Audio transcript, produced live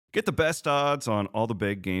Get the best odds on all the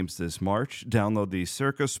big games this March. Download the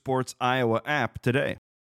Circa Sports Iowa app today.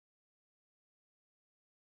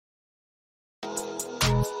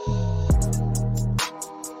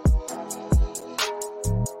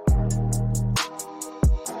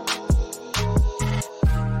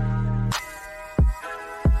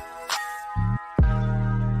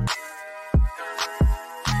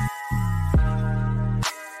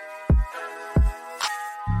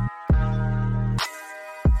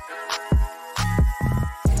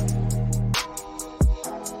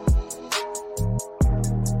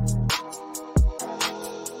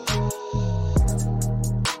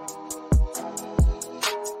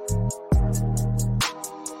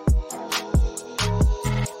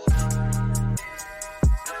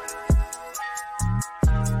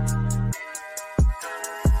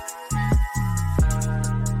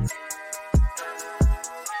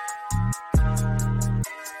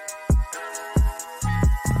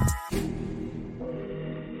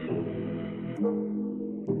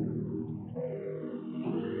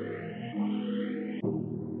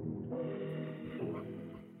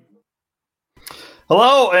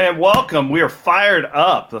 Hello and welcome. We are fired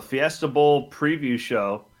up. The Fiesta Bowl preview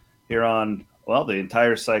show here on, the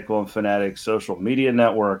entire Cyclone Fanatic social media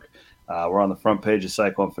network. We're on the front page of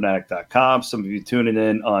CycloneFanatic.com. Some of you tuning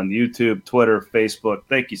in on YouTube, Twitter, Facebook.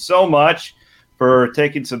 Thank you so much for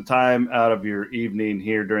taking some time out of your evening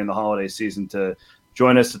here during the holiday season to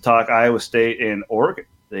join us to talk Iowa State and Oregon.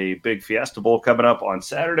 The big Fiesta Bowl coming up on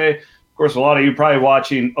Saturday. Of course, a lot of you probably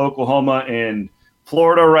watching Oklahoma and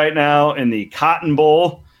Florida right now in the Cotton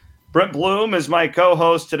Bowl. Brent Bloom is my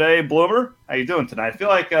co-host today. Bloomer, how you doing tonight? I feel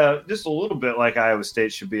like just a little bit like Iowa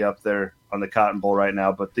State should be up there on the Cotton Bowl right now,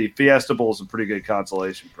 but the Fiesta Bowl is a pretty good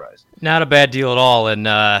consolation prize. Not a bad deal at all, and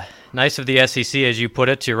nice of the SEC, as you put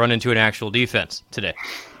it, to run into an actual defense today.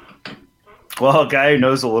 Well, a guy who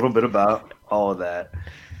knows a little bit about all of that.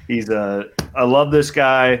 I love this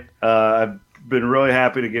guy. I've been really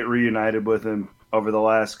happy to get reunited with him over the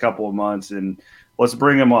last couple of months, and let's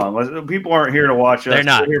bring him on. People aren't here to watch us. They're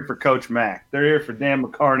not. They're here for Coach Mack. They're here for Dan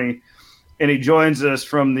McCarney, and he joins us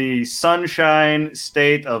from the Sunshine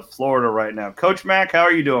State of Florida right now. Coach Mack, how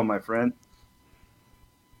are you doing, my friend?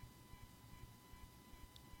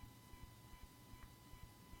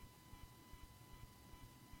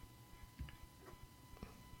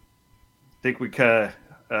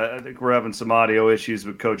 I think we're having some audio issues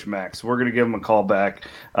with Coach Mack, so we're going to give him a call back.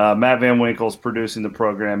 Matt Van Winkle's producing the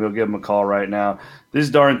program. He'll give him a call right now. These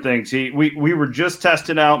darn things. We were just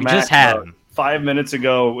testing out Matt 5 minutes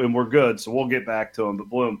ago, and we're good, so we'll get back to him. But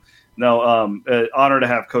Bloom, honor to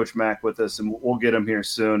have Coach Mack with us, and we'll get him here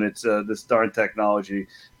soon. It's this darn technology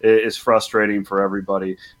is frustrating for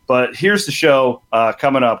everybody. But here's the show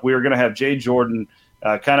coming up. We are going to have Jay Jordan,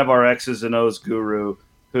 kind of our X's and O's guru,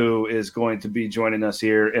 who is going to be joining us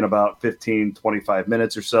here in about 15, 25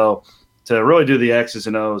 minutes or so to really do the X's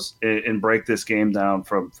and O's and break this game down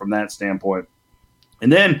from that standpoint. And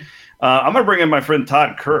then I'm going to bring in my friend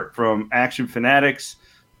Todd Kirk from Action Fanatics.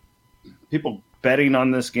 People betting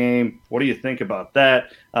on this game. What do you think about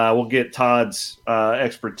that? We'll get Todd's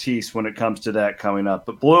expertise when it comes to that coming up.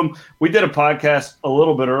 But Bloom, we did a podcast a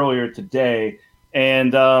little bit earlier today,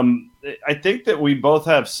 and I think that we both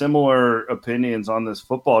have similar opinions on this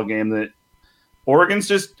football game, that Oregon's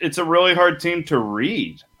it's a really hard team to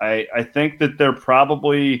read. I think that they're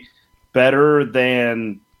probably better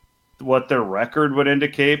than what their record would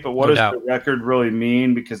indicate, but what does the record really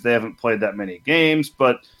mean? Because they haven't played that many games,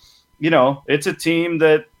 but it's a team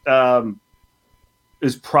that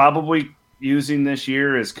is probably using this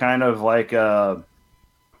year as kind of like a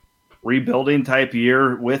rebuilding type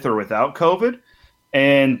year with or without COVID.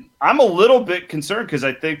 And I'm a little bit concerned because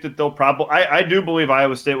I think that they'll probably – I do believe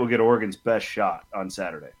Iowa State will get Oregon's best shot on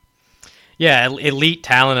Saturday. Yeah, elite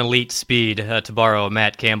talent, elite speed, to borrow a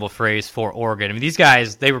Matt Campbell phrase for Oregon. I mean, these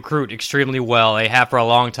guys, they recruit extremely well. They have for a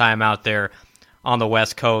long time out there on the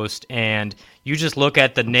West Coast. And you just look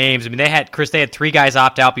at the names. I mean, they had 3 guys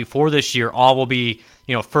opt out before this year. All will be,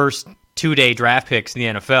 first 2-day draft picks in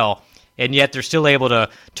the NFL. And yet they're still able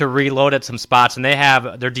to reload at some spots. And they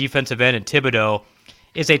have their defensive end in Thibodeau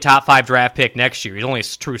is a top 5 draft pick next year. He's only a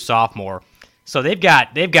true sophomore. So they've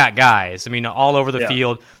got guys, all over the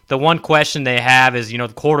field. The one question they have is, the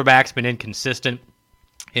quarterback's been inconsistent,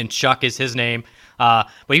 and Chuck is his name. But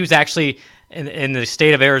he was actually in the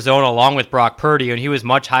state of Arizona along with Brock Purdy, and he was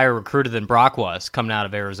much higher recruited than Brock was coming out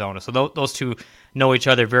of Arizona. So those two know each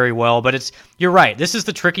other very well. But you're right. This is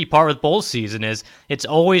the tricky part with bowl season. Is it's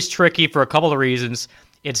always tricky for a couple of reasons.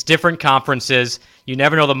 It's different conferences. You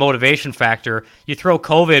never know the motivation factor. You throw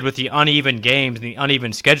COVID with the uneven games and the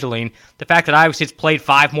uneven scheduling, the fact that Iowa State's played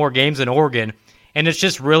 5 more games than Oregon, and it's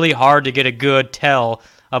just really hard to get a good tell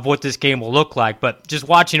of what this game will look like. But just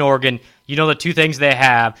watching Oregon, you know the two things they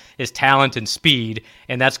have is talent and speed,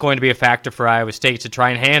 and that's going to be a factor for Iowa State to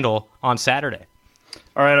try and handle on Saturday.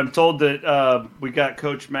 All right, I'm told that we got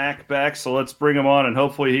Coach Mack back, so let's bring him on, and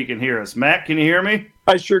hopefully he can hear us. Matt, can you hear me?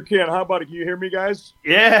 I sure can. How about it? Can you hear me, guys?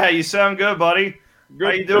 Yeah, you sound good, buddy. Good.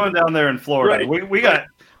 How you doing down there in Florida? Great. We got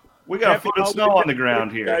a foot of snow on the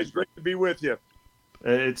ground here. Guys, great to be with you.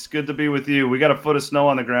 It's good to be with you. We got a foot of snow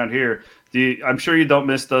on the ground here. I'm sure you don't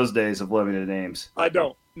miss those days of living in Ames. I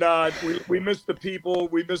don't. No, we miss the people.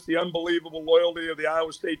 We miss the unbelievable loyalty of the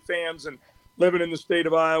Iowa State fans, and living in the state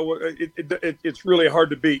of Iowa, it's really hard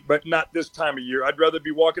to beat, but not this time of year. I'd rather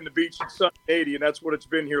be walking the beach at sun 80, and that's what it's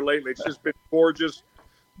been here lately. It's just been gorgeous,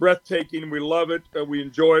 breathtaking. We love it. We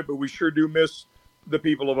enjoy it, but we sure do miss the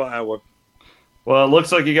people of Iowa. Well, it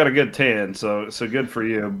looks like you got a good tan, so good for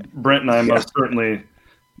you. Brent and I most certainly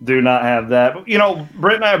do not have that. But,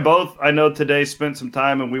 Brent and I both, I know today, spent some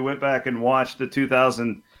time, and we went back and watched the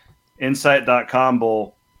 2000 Insight.com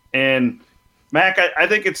Bowl. And, Mac, I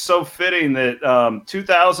think it's so fitting that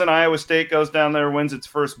 2000 Iowa State goes down there, wins its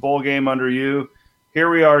first bowl game under you. Here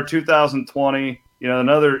we are, 2020,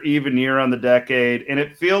 another even year on the decade. And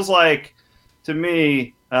it feels like, to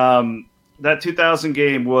me, that 2000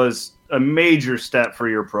 game was a major step for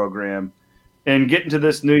your program. And getting to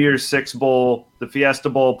this New Year's Six Bowl, the Fiesta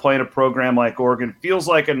Bowl, playing a program like Oregon feels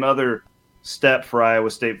like another step for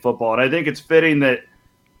Iowa State football. And I think it's fitting that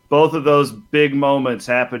both of those big moments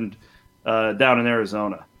happened down in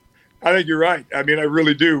Arizona. I think you're right. I mean, I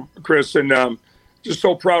really do, Chris. And just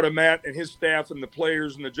so proud of Matt and his staff and the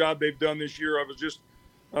players and the job they've done this year. I was just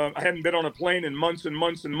I hadn't been on a plane in months and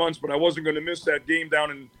months and months, but I wasn't going to miss that game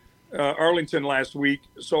down in Arlington last week.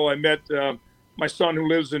 So I met my son who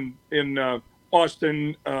lives in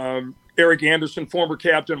Austin, Eric Anderson, former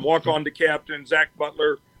captain, walk-on to captain, Zach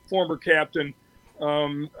Butler, former captain,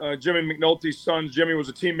 Jimmy McNulty's son. Jimmy was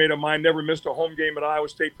a teammate of mine, never missed a home game at Iowa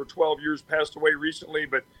State for 12 years, passed away recently,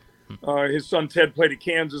 but his son Ted played at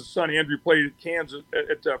Kansas. His son Andrew played at Kansas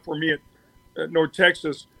for me at North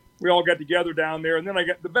Texas. We all got together down there. And then I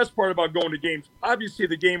got the best part about going to games. Obviously,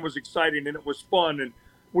 the game was exciting and it was fun, and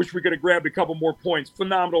wish we could have grabbed a couple more points.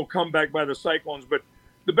 Phenomenal comeback by the Cyclones. But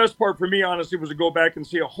the best part for me, honestly, was to go back and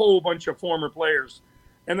see a whole bunch of former players.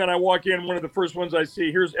 And then I walk in, one of the first ones I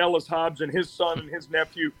see, here's Ellis Hobbs and his son and his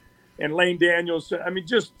nephew and Lane Daniels. I mean,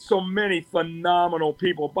 just so many phenomenal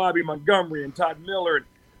people, Bobby Montgomery and Todd Miller and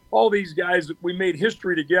all these guys that we made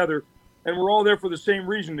history together. And we're all there for the same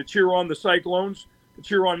reason, to cheer on the Cyclones, to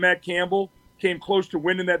cheer on Matt Campbell. Came close to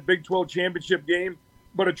winning that Big 12 championship game,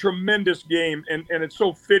 but a tremendous game. And it's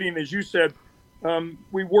so fitting, as you said,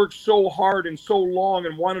 we worked so hard and so long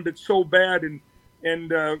and wanted it so bad and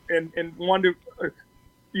wanted to,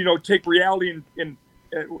 take reality and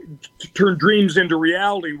turn dreams into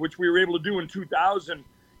reality, which we were able to do in 2000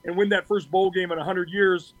 and win that first bowl game in 100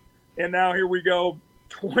 years. And now here we go,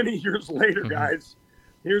 20 years later, guys.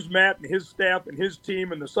 Here's Matt and his staff and his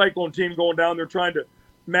team and the Cyclone team going down there trying to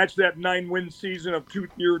match that 9-win season of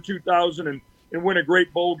year 2000 and win a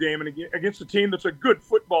great bowl game and against a team that's a good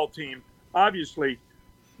football team, obviously.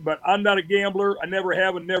 But I'm not a gambler. I never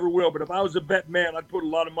have and never will. But if I was a bet man, I'd put a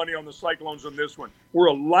lot of money on the Cyclones on this one. We're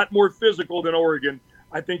a lot more physical than Oregon.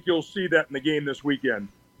 I think you'll see that in the game this weekend.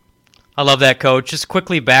 I love that, Coach. Just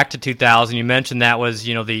quickly back to 2000, you mentioned that was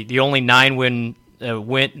the only 9-win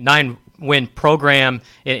program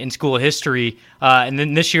in school history, and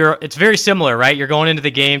then this year it's very similar, right? You're going into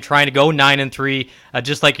the game trying to go 9-3,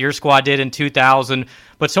 just like your squad did in 2000.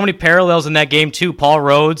 But so many parallels in that game too. Paul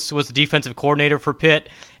Rhodes was the defensive coordinator for Pitt,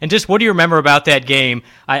 and just what do you remember about that game?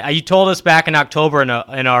 You told us back in October in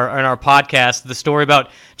our podcast the story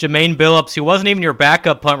about Jermaine Billups, who wasn't even your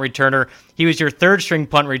backup punt returner. He was your third-string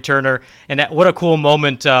punt returner, and what a cool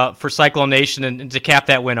moment for Cyclone Nation and to cap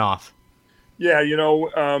that win off. Yeah,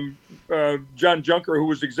 John Junker, who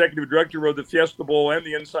was executive director of the Fiesta Bowl and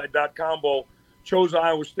the Inside.com Bowl, chose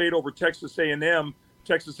Iowa State over Texas A&M.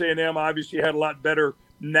 Texas A&M obviously had a lot better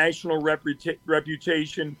national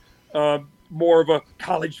reputation, more of a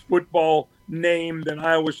college football name than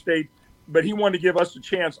Iowa State. But he wanted to give us a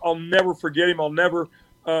chance. I'll never forget him. I'll never.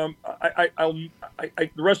 The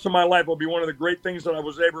rest of my life will be one of the great things that I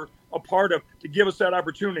was ever a part of, to give us that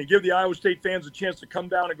opportunity, give the Iowa State fans a chance to come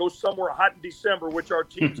down and go somewhere hot in December, which our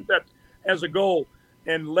team set as a goal,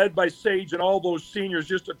 and led by Sage and all those seniors.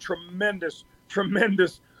 Just a tremendous,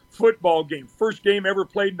 tremendous football game. First game ever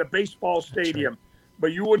played in a baseball stadium. Right.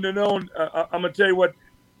 But you wouldn't have known. I'm going to tell you what,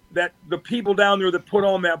 that the people down there that put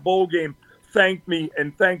on that bowl game thanked me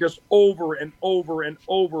and thanked us over and over and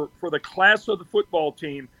over for the class of the football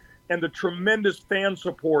team and the tremendous fan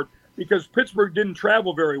support, because Pittsburgh didn't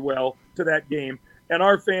travel very well to that game, and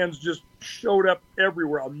our fans just showed up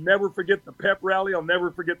everywhere. I'll never forget the pep rally. I'll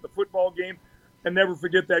never forget the football game, and never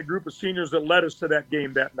forget that group of seniors that led us to that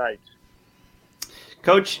game that night.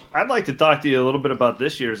 Coach, I'd like to talk to you a little bit about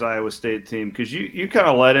this year's Iowa State team, because you kind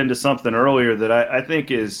of led into something earlier that I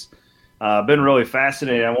think is been really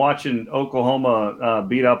fascinating. I'm watching Oklahoma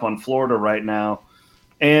beat up on Florida right now,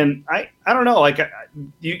 and I don't know, like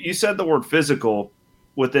you said the word physical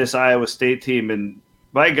with this Iowa State team, and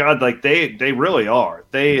by God, like they really are.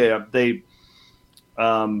 They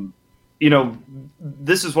you know,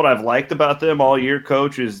 this is what I've liked about them all year,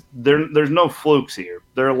 Coach, is there's no flukes here.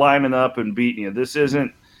 They're lining up and beating you. This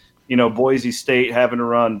isn't, you know, Boise State having to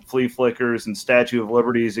run flea flickers and Statue of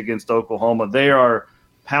Liberties against Oklahoma. They are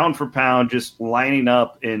pound for pound just lining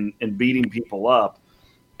up and beating people up.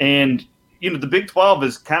 And, you know, the Big 12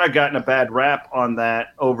 has kind of gotten a bad rap on that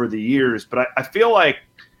over the years. But I feel like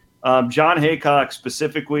John Haycock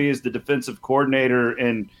specifically is the defensive coordinator,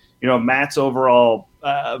 and, you know, Matt's overall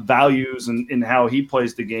values and how he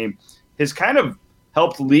plays the game has kind of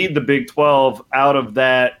helped lead the Big 12 out of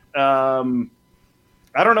that.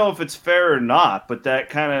 I don't know if it's fair or not, but that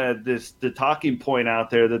kind of the talking point out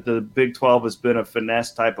there that the Big 12 has been a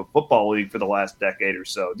finesse type of football league for the last decade or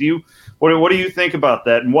so. What do you think about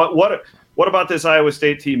that? And what about this Iowa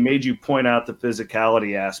State team made you point out the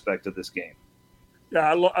physicality aspect of this game? Yeah,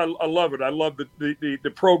 I love it. I love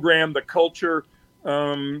the program, the culture,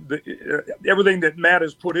 everything that Matt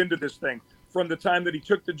has put into this thing from the time that he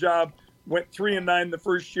took the job. Went 3-9 the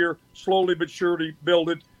first year, slowly but surely build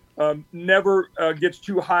it. Never gets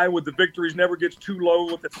too high with the victories, never gets too low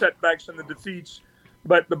with the setbacks and the defeats.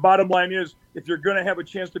 But the bottom line is, if you're going to have a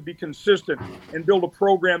chance to be consistent and build a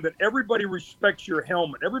program that everybody respects your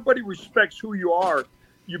helmet, everybody respects who you are,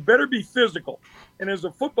 you better be physical. And as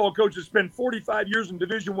a football coach that's spent 45 years in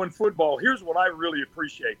Division I football, here's what I really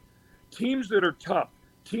appreciate. Teams that are tough,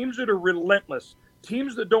 teams that are relentless,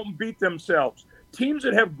 teams that don't beat themselves, teams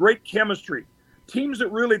that have great chemistry, teams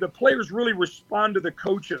that really, the players really respond to the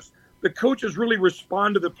coaches really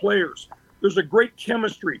respond to the players. There's a great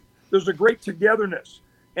chemistry. There's a great togetherness.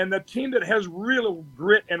 And the team that has real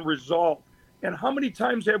grit and resolve. And how many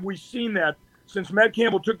times have we seen that since Matt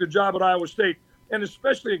Campbell took the job at Iowa State? And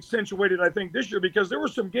especially accentuated, I think, this year, because there were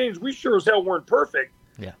some games we sure as hell weren't perfect.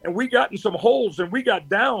 Yeah. And we got in some holes and we got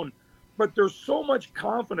down. But there's so much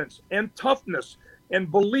confidence and toughness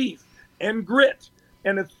and belief and grit.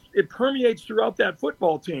 And it permeates throughout that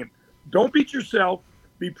football team. Don't beat yourself.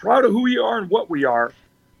 Be proud of who you are and what we are.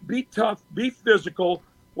 Be tough. Be physical.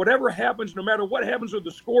 Whatever happens, no matter what happens with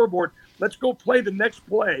the scoreboard, let's go play the next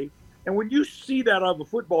play. And when you see that out of a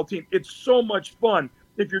football team, it's so much fun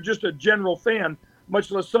if you're just a general fan,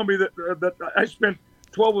 much less somebody that I spent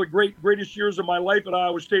 12 of the greatest years of my life at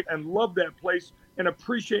Iowa State and love that place and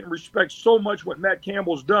appreciate and respect so much what Matt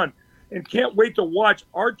Campbell's done. And can't wait to watch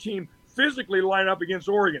our team physically line up against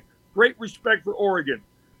Oregon. Great respect for Oregon.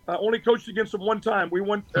 Only coached against them one time. We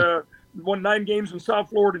won 9 games in South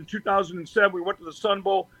Florida in 2007. We went to the Sun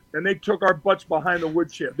Bowl, and they took our butts behind the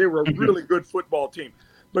woodshed. They were a really good football team.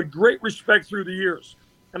 But great respect through the years.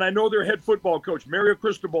 And I know their head football coach, Mario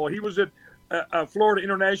Cristobal. He was at Florida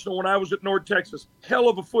International when I was at North Texas. Hell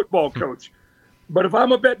of a football coach. But if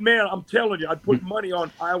I'm a bet man, I'm telling you, I'd put money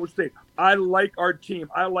on Iowa State. I like our team.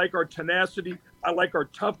 I like our tenacity. I like our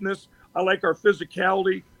toughness. I like our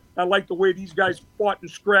physicality. I like the way these guys fought and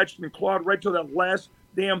scratched and clawed right to that last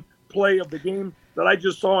damn play of the game that I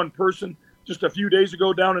just saw in person just a few days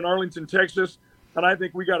ago down in Arlington, Texas. And I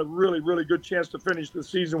think we got a really, really good chance to finish the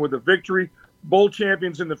season with a victory, bowl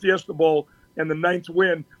champions in the Fiesta Bowl, and the 9th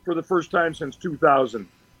win for the first time since 2000.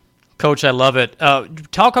 Coach, I love it.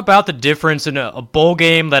 Talk about the difference in a bowl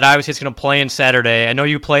game that Iowa State's going to play in Saturday. I know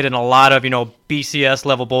you played in a lot of, BCS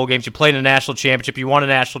level bowl games. You played in a national championship. You won a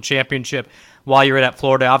national championship while you were at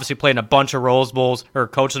Florida. Obviously played in a bunch of Rose Bowls or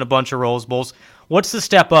coached in a bunch of Rose Bowls. What's the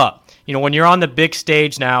step up? When you're on the big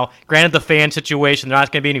stage now, granted the fan situation, there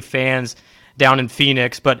aren't going to be any fans down in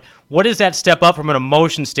Phoenix, but what is that step up from an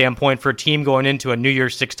emotion standpoint for a team going into a New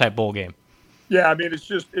Year's Six type bowl game? Yeah, I mean, it's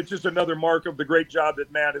just another mark of the great job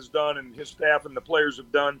that Matt has done and his staff and the players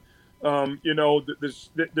have done.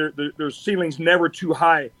 Their ceiling's never too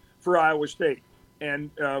high for Iowa State.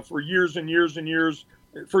 And for years and years and years,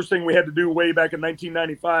 first thing we had to do way back in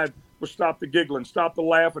 1995 was stop the giggling, stop the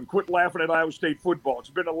laughing, quit laughing at Iowa State football. It's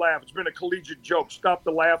been a laugh. It's been a collegiate joke. Stop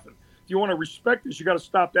the laughing. If you want to respect this, you got to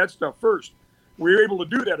stop that stuff first. We were able to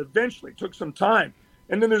do that eventually. It took some time.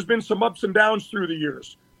 And then there's been some ups and downs through the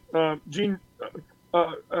years. Gene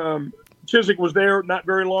Chiswick was there, not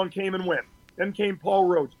very long, came and went. Then came Paul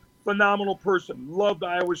Rhodes, phenomenal person, loved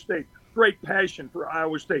Iowa State, great passion for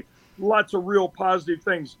Iowa State, lots of real positive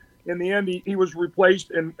things. In the end, he was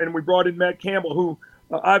replaced, and we brought in Matt Campbell, who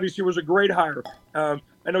obviously was a great hire.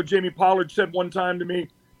 I know Jamie Pollard said one time to me,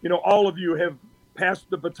 all of you have passed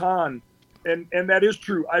the baton, and that is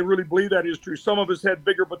true. I really believe that is true. Some of us had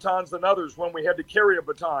bigger batons than others when we had to carry a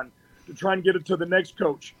baton to try and get it to the next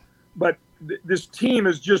coach. But this team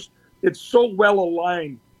is just, it's so well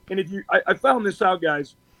aligned. And I found this out,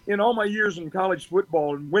 guys, in all my years in college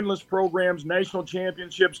football and winless programs, national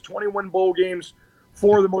championships, 21 bowl games,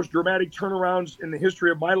 4 of the most dramatic turnarounds in the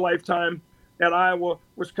history of my lifetime at Iowa,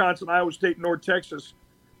 Wisconsin, Iowa State, North Texas.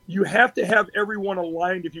 You have to have everyone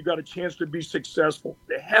aligned if you got a chance to be successful.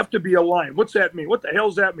 They have to be aligned. What's that mean? What the hell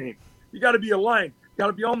does that mean? You got to be aligned. You got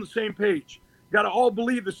to be on the same page. You got to all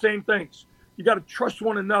believe the same things. You got to trust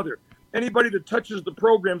one another. Anybody that touches the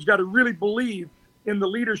program's got to really believe in the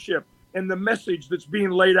leadership and the message that's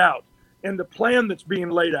being laid out and the plan that's being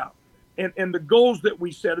laid out and the goals that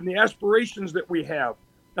we set and the aspirations that we have.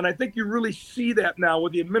 And I think you really see that now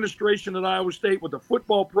with the administration at Iowa State, with the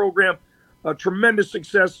football program, tremendous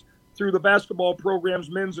success through the basketball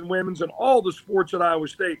programs, men's and women's, and all the sports at Iowa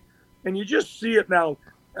State. And you just see it now.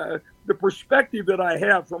 The perspective that I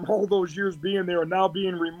have from all those years being there and now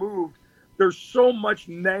being removed, there's so much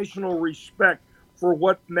national respect for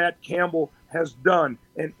what Matt Campbell has done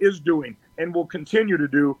and is doing and will continue to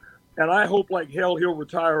do. And I hope like hell he'll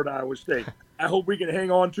retire at Iowa State. I hope we can hang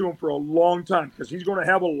on to him for a long time because he's going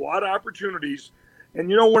to have a lot of opportunities. And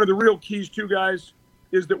one of the real keys too, guys,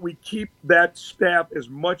 is that we keep that staff as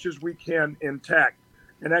much as we can intact.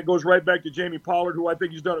 And that goes right back to Jamie Pollard, who I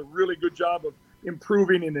think he's done a really good job of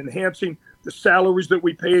improving and enhancing the salaries that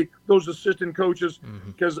we pay those assistant coaches,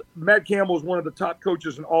 because Matt Campbell is one of the top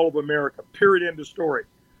coaches in all of America, period, end of story.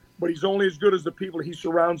 But he's only as good as the people he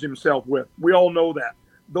surrounds himself with. We all know that.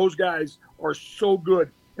 Those guys are so good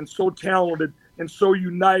and so talented and so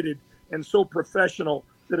united and so professional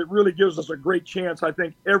that it really gives us a great chance, I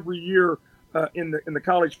think, every year in the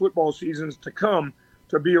college football seasons to come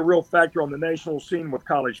to be a real factor on the national scene with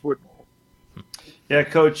college football. Yeah,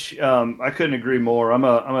 Coach, I couldn't agree more. I'm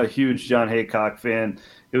a huge John Haycock fan.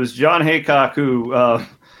 It was John Haycock who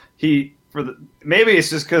maybe it's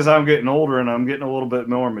just because I'm getting older and I'm getting a little bit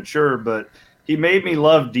more mature, but he made me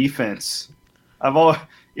love defense.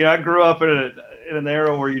 I grew up in an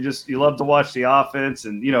era where you love to watch the offense,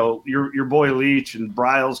 and your boy Leach and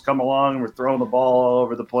Bryles come along and we're throwing the ball all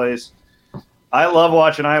over the place. I love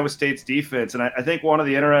watching Iowa State's defense, and I think one of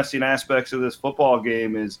the interesting aspects of this football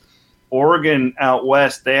game is Oregon out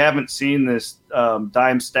west. They haven't seen this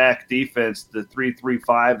dime stack defense, the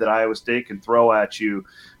 3-3-5 that Iowa State can throw at you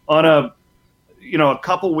on a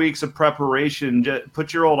couple weeks of preparation.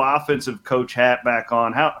 Put your old offensive coach hat back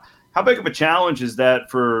on. How big of a challenge is that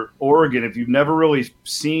for Oregon? If you've never really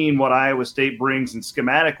seen what Iowa State brings, and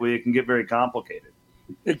schematically, it can get very complicated.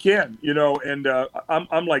 It can, and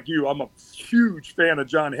I'm like you. I'm a huge fan of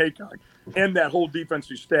John Haycock and that whole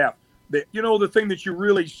defensive staff. The thing that you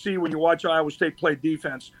really see when you watch Iowa State play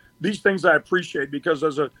defense, these things I appreciate because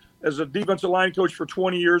as a defensive line coach for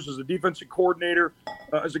 20 years, as a defensive coordinator,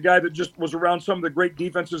 as a guy that just was around some of the great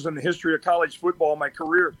defenses in the history of college football in my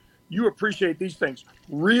career, you appreciate these things.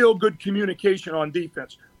 Real good communication on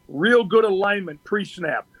defense, real good alignment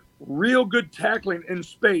pre-snap, real good tackling in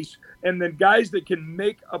space, and then guys that can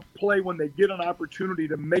make a play when they get an opportunity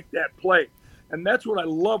to make that play. And that's what I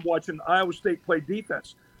love watching Iowa State play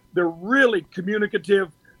defense. They're really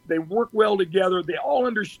communicative. They work well together. They all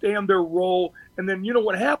understand their role. And then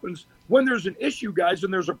what happens when there's an issue, guys,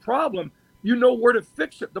 and there's a problem, you know where to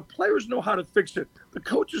fix it. The players know how to fix it. The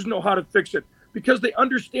coaches know how to fix it because they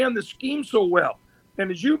understand the scheme so well.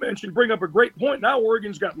 And as you mentioned, bring up a great point. Now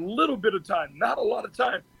Oregon's got a little bit of time, not a lot of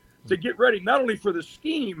time, to get ready, not only for the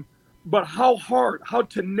scheme, but how hard, how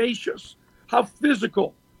tenacious, how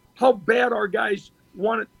physical, how bad our guys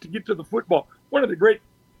want it to get to the football. One of the great,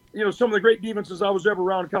 some of the great defenses I was ever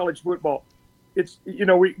around in college football. It's,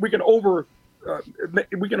 we can overplay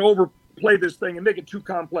this thing and make it too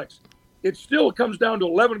complex. It still comes down to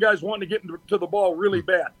 11 guys wanting to get to the ball really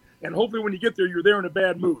bad. And hopefully when you get there, you're there in a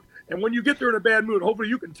bad mood. And when you get there in a bad mood, hopefully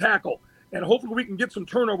you can tackle. And hopefully we can get some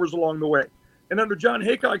turnovers along the way. And under John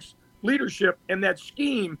Haycock's leadership and that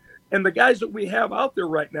scheme and the guys that we have out there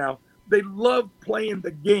right now, they love playing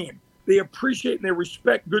the game. They appreciate and they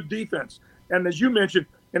respect good defense. And as you mentioned,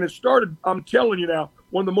 and it started, I'm telling you now,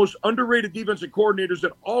 one of the most underrated defensive coordinators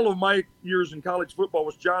in all of my years in college football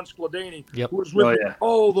was John Skladany, who was with me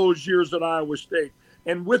all those years at Iowa State.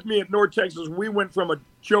 And with me at North Texas, we went from a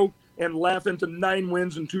joke and laughing to 9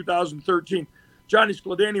 wins in 2013. Johnny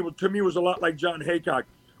Skladany, to me, was a lot like John Haycock.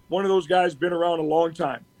 One of those guys been around a long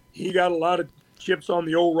time. He got a lot of chips on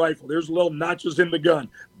the old rifle. There's little notches in the gun.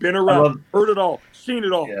 Been around, heard it all, seen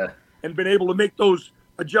it all, and been able to make those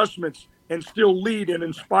adjustments and still lead and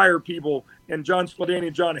inspire people. And John Skladany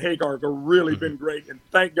and John Haycock have really been great. And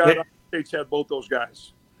thank God our States had both those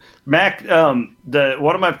guys. Mac, one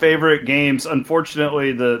of my favorite games,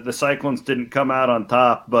 unfortunately, the Cyclones didn't come out on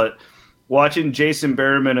top, but watching Jason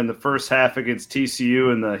Berryman in the first half against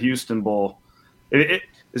TCU in the Houston Bowl,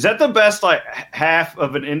 is that the best half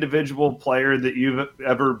of an individual player that you've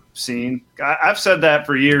ever seen? I've said that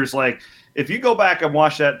for years. Like, if you go back and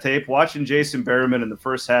watch that tape, watching Jason Berryman in the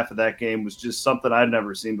first half of that game was just something I'd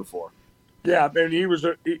never seen before. Yeah, and he was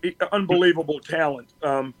an unbelievable talent.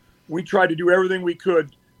 We tried to do everything we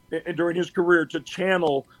could during his career to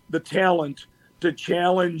channel the talent, to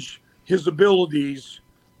challenge his abilities,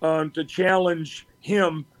 to challenge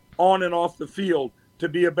him on and off the field, to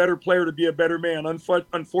be a better player, to be a better man.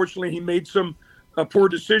 Unfortunately, he made some poor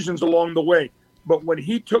decisions along the way. But when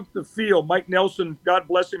he took the field, Mike Nelson, God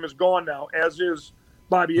bless him, is gone now, as is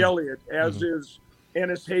Bobby Elliott, as is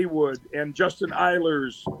Ennis Haywood and Justin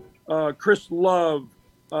Eilers, Chris Love,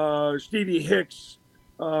 Stevie Hicks.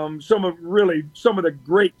 Some of the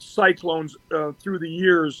great Cyclones through the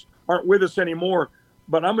years aren't with us anymore.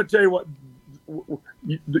 But I'm going to tell you what,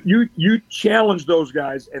 you challenged those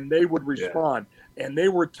guys and they would respond. And they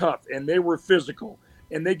were tough and they were physical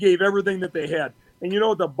and they gave everything that they had. And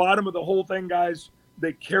at the bottom of the whole thing, guys,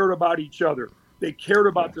 they cared about each other. They cared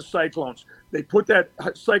about the Cyclones. They put that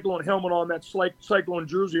Cyclone helmet on, that Cyclone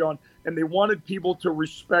jersey on, and they wanted people to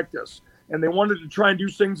respect us. And they wanted to try and do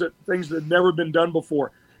things that had never been done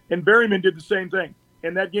before. And Berryman did the same thing.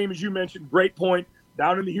 And that game, as you mentioned, great point,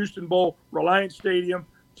 down in the Houston Bowl, Reliant Stadium.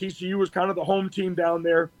 TCU was kind of the home team down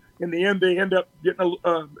there. In the end, they end up getting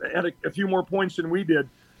had a few more points than we did.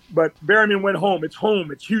 But Berryman went home. It's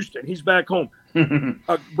home. It's Houston. He's back home.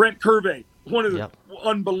 Brent Curvey, one of the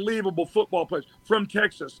unbelievable football players from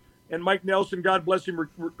Texas. And Mike Nelson, God bless him,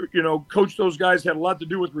 coached those guys, had a lot to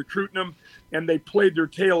do with recruiting them, and they played their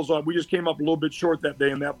tails off. We just came up a little bit short that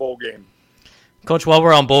day in that bowl game. Coach, while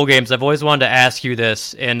we're on bowl games, I've always wanted to ask you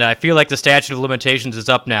this, and I feel like the statute of limitations is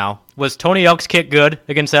up now. Was Tony Elk's kick good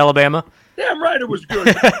against Alabama? Damn right it was good.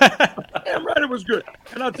 Damn right it was good.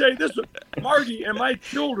 And I'll tell you this, Margie and my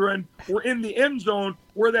children were in the end zone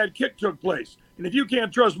where that kick took place. And if you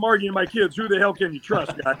can't trust Margie and my kids, who the hell can you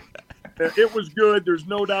trust, guys? It was good. There's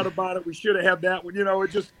no doubt about it. We should have had that one.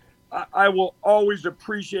 I will always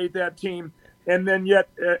appreciate that team. And then yet,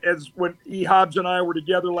 as when E. Hobbs and I were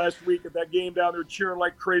together last week at that game down there cheering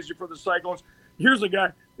like crazy for the Cyclones, here's a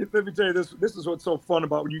guy, let me tell you this. This is what's so fun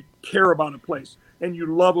about when you care about a place and you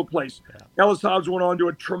love a place. Yeah. Ellis Hobbs went on to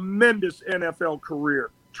a tremendous NFL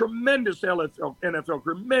career,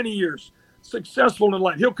 many years, successful in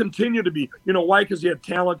life. He'll continue to be. You know why? Because he had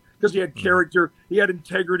talent, because he had character, he had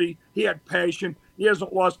integrity, he had passion. He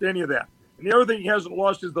hasn't lost any of that. And the other thing he hasn't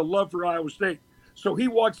lost is the love for Iowa State. So he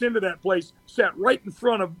walks into that place, sat right in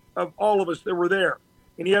front of all of us that were there.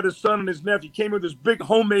 And he had his son and his nephew. Came with this big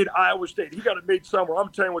homemade Iowa State. He got it made somewhere. I'm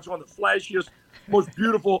telling you, it's one of the flashiest, most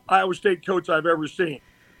beautiful Iowa State coats I've ever seen.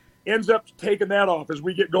 Ends up taking that off as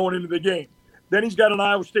we get going into the game. Then he's got an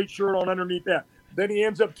Iowa State shirt on underneath that. Then he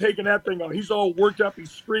ends up taking that thing off. He's all worked up.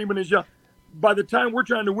 He's screaming. He's yelling. By the time we're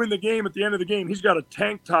trying to win the game at the end of the game, he's got a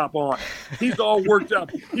tank top on. He's all worked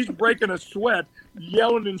up. He's breaking a sweat,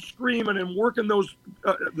 yelling and screaming and working those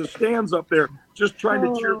the stands up there, just trying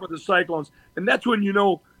to cheer for the Cyclones. And that's when you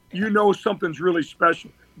know something's really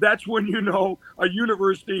special. That's when you know a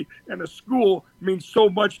university and a school means so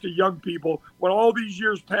much to young people. When all these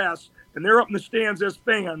years pass and they're up in the stands as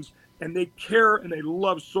fans and they care and they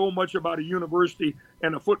love so much about a university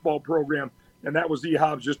and a football program. And that was E.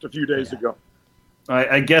 Hobbs just a few days ago.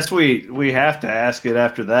 I guess we have to ask it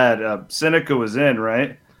after that. Seneca was in,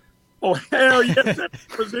 right? Oh, hell yes, Seneca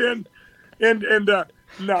was in. And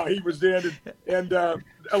no, he was in. And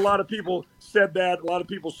a lot of people said that. A lot of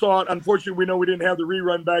people saw it. Unfortunately, we know we didn't have the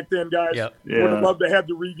rerun back then, guys. Yep. Yeah. Would have loved to have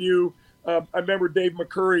the review. I remember Dave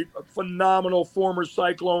McCurry, a phenomenal former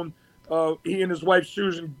Cyclone. He and his wife,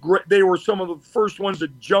 Susan, they were some of the first ones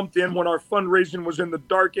that jumped in when our fundraising was in the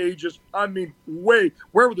dark ages. I mean, where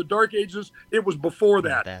were the dark ages? It was before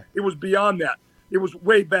that. It was beyond that. It was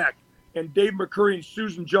way back. And Dave McCurry and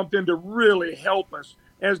Susan jumped in to really help us,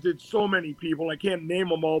 as did so many people. I can't name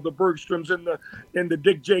them all, the Bergstroms and the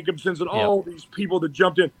Dick Jacobsons and all these people that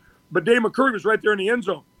jumped in. But Dave McCurry was right there in the end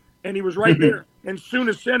zone. and he was right there. And soon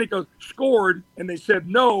as Seneca scored and they said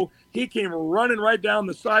no, he came running right down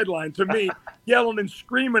the sideline to me, yelling and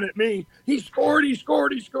screaming at me. He scored, he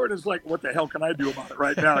scored, he scored. And it's like, what the hell can I do about it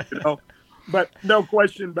right now, you know? But no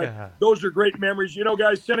question, but those are great memories. You know,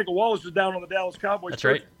 guys, Seneca Wallace is down on the Dallas Cowboys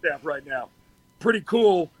staff right now. Pretty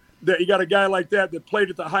cool that you got a guy like that played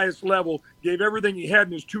at the highest level, gave everything he had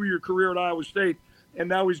in his 2-year career at Iowa State, and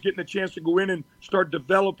now he's getting a chance to go in and start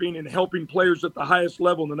developing and helping players at the highest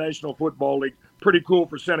level in the National Football League. Pretty cool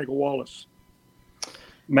for Seneca Wallace.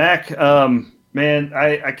 Mac, man,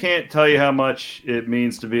 I can't tell you how much it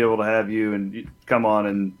means to be able to have you and come on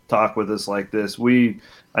and talk with us like this.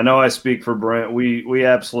 I know I speak for Brent. We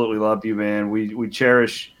absolutely love you, man. We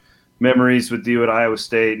cherish memories with you at Iowa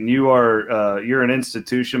State, and you're an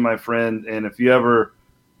institution, my friend. And if you ever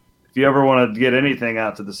want to get anything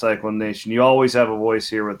out to the Cyclone Nation, you always have a voice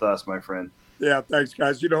here with us, my friend. Yeah, thanks,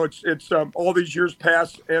 guys. You know, it's all these years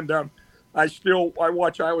pass, and I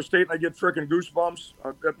watch Iowa State and I get freaking goosebumps.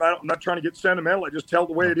 I'm not trying to get sentimental. I just tell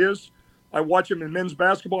the way it is. I watch them in men's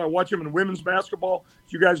basketball. I watch them in women's basketball.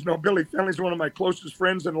 You guys know Billy Finley's one of my closest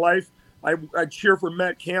friends in life. I cheer for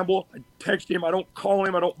Matt Campbell. I text him. I don't call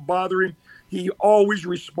him. I don't bother him. He always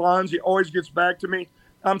responds. He always gets back to me.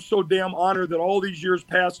 I'm so damn honored that all these years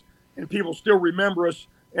pass and people still remember us.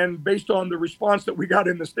 And based on the response that we got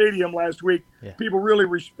in the stadium last week, people really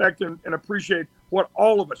respect and appreciate what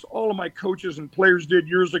all of my coaches and players did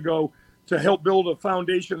years ago to help build a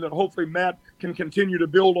foundation that hopefully Matt can continue to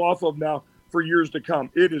build off of now for years to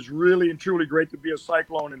come. It is really and truly great to be a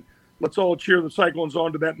Cyclone, and let's all cheer the Cyclones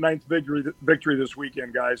on to that 9th victory this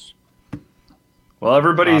weekend, guys. Well,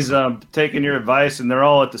 everybody's taking your advice, and they're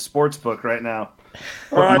all at the sports book right now.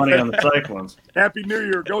 Put money on the Cyclones. Happy New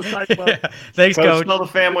Year. Go Cyclones. Thanks, Coach. Tell the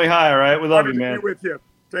family hi, all right? We love you, man. Be with you.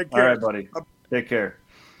 Take care. All right, buddy. Take care.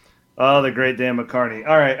 Oh, the great Dan McCarney.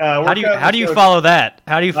 All right. How do you follow that?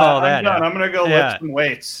 How do you follow that? I'm going to go lift some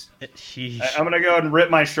weights. I'm going to go and rip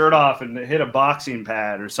my shirt off and hit a boxing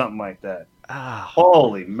pad or something like that.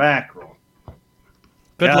 Holy mackerel.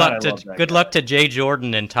 Good luck to Jay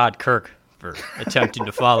Jordan and Todd Kirk for attempting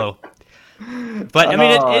to follow. But I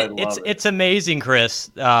mean, it's amazing, Chris.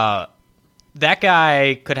 That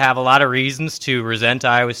guy could have a lot of reasons to resent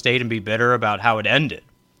Iowa State and be bitter about how it ended.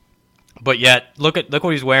 But yet, look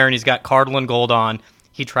what he's wearing. He's got cardinal gold on.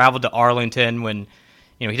 He traveled to Arlington when,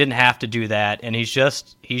 he didn't have to do that, and he's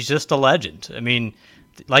just a legend. I mean,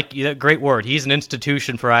 great word. He's an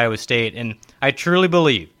institution for Iowa State, and I truly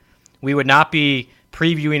believe we would not be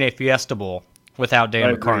previewing a Fiesta Bowl without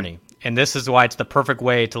Dan McCarney. And this is why it's the perfect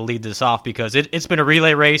way to lead this off, because it's been a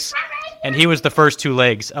relay race, and he was the first 2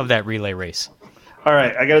 legs of that relay race. All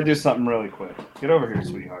right, I got to do something really quick. Get over here,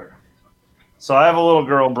 sweetheart. So I have a little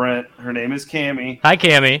girl, Brent. Her name is Cammie. Hi,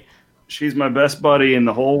 Cammie. She's my best buddy in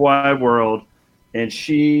the whole wide world, and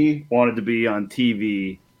she wanted to be on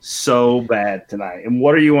TV so bad tonight. And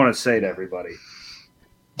what do you want to say to everybody?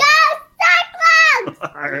 Go Cyclones!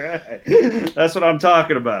 All right. That's what I'm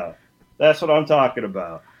talking about.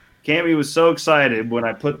 Cammie was so excited when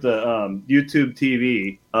I put the YouTube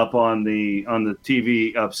TV up on the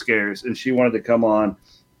TV upstairs, and she wanted to come on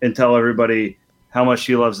and tell everybody how much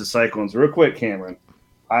she loves the Cyclones. Real quick, Cameron.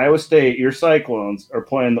 Iowa State, your Cyclones are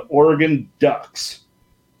playing the Oregon Ducks.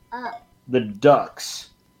 The Ducks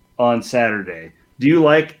on Saturday. Do you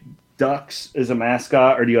like Ducks as a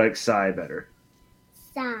mascot, or do you like Cy better?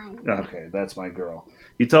 Cy. Okay, that's my girl.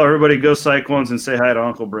 You tell everybody go Cyclones and say hi to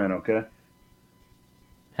Uncle Brent, okay?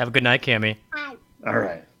 Have a good night, Cammie. Hi. All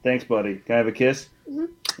right. Thanks, buddy. Can I have a kiss?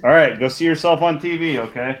 Mm-hmm. All right. Go see yourself on TV,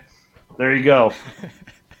 okay? There you go.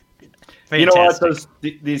 Fantastic. You know what?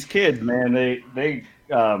 These kids, man, they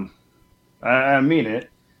I mean it.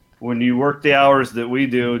 When you work the hours that we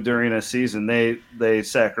do during a season, they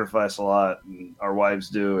sacrifice a lot, and our wives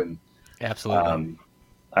do. And absolutely.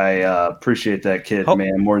 I appreciate that kid,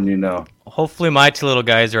 man, more than you know. Hopefully my 2 little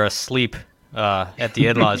guys are asleep at the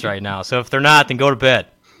in-laws right now. So if they're not, then go to bed.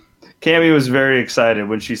 Cammie was very excited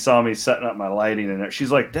when she saw me setting up my lighting, and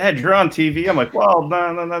she's like, "Dad, you're on TV." I'm like, "Well,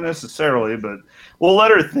 no, not necessarily, but we'll let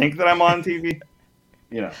her think that I'm on TV."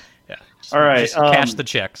 Yeah. All right. Just cash the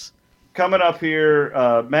checks. Coming up here,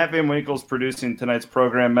 Matt Van Winkle's producing tonight's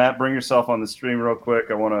program. Matt, bring yourself on the stream real quick.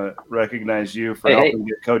 I want to recognize you for helping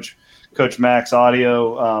get Coach Mac's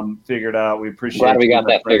audio figured out. We appreciate it. Glad we got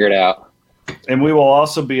that figured out. And we will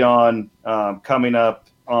also be on coming up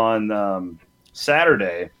on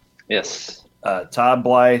Saturday. Yes. Todd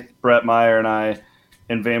Blythe, Brett Meyer, and I,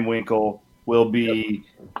 and Van Winkle will be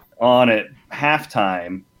on at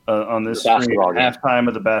halftime on this stream, halftime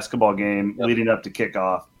of the basketball game leading up to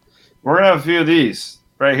kickoff. We're going to have a few of these.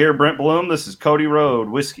 right here, Brent Bloom. This is Cody Road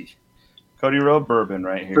whiskey. Cody Road bourbon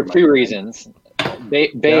right here. For two reasons.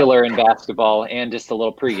 Baylor in basketball and just a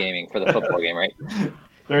little pre-gaming for the football game, right?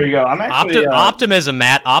 There you go. I'm actually optimism,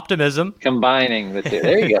 Matt. Optimism. Combining the two.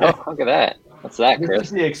 There you go. Look at that. What's that, Chris? This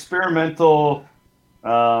is the experimental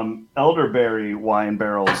elderberry wine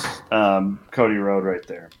barrels, Cody Road right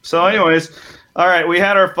there. So anyways, all right, we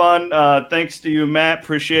had our fun. Thanks to you, Matt.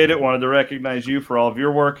 Appreciate it. Wanted to recognize you for all of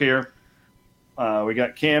your work here. We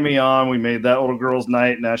got Cammie on. We made that little girl's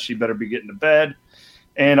night. Now she better be getting to bed.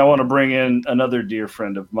 And I want to bring in another dear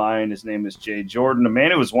friend of mine. His name is Jay Jordan, a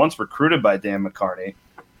man who was once recruited by Dan McCarney.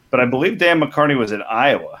 But I believe Dan McCarney was in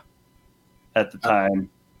Iowa at the time.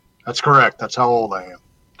 That's correct. That's how old I am.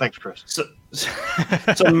 Thanks, Chris.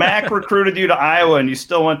 So Mac recruited you to Iowa, and you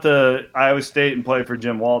still went to Iowa State and played for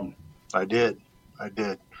Jim Walton. I did.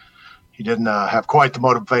 He didn't have quite the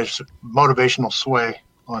motivational sway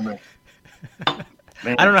on me.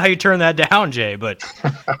 Man. I don't know how you turned that down, Jay, but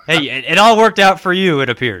hey, it all worked out for you, it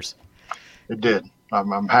appears. It did.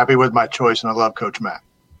 I'm happy with my choice, and I love Coach Matt.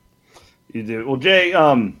 You do. Well, Jay,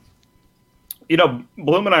 Bloom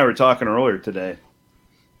and I were talking earlier today.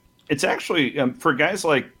 It's actually for guys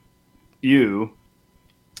like you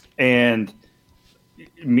and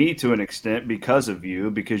me to an extent because of you,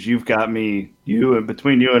 because you've got me, and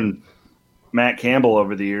between you and Matt Campbell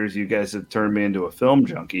over the years, you guys have turned me into a film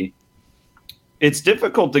junkie. It's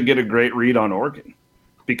difficult to get a great read on Oregon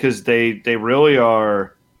because they really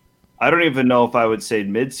are. I don't even know if I would say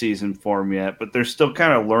midseason form yet, but they're still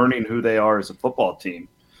kind of learning who they are as a football team.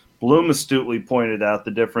 Bloom astutely pointed out the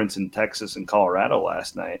difference in Texas and Colorado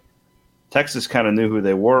last night. Texas kind of knew who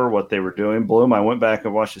they were, what they were doing. Bloom, I went back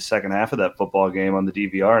and watched the second half of that football game on the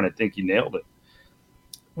DVR, and I think you nailed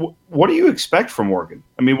it. What do you expect from Oregon?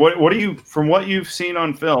 I mean, what do you, from what you've seen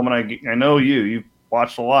on film, and I know you've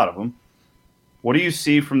watched a lot of them, what do you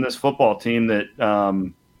see from this football team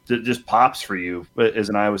that just pops for you as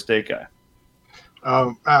an Iowa State guy?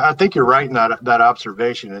 I think you're right in that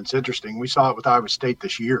observation. It's interesting. We saw it with Iowa State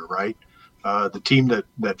this year, right? The team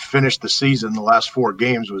that finished the season, the last 4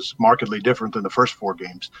 games, was markedly different than the first 4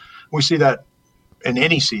 games. We see that in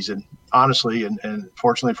any season, honestly, and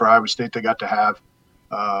fortunately for Iowa State, they got to have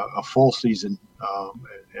a full season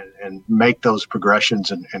and make those progressions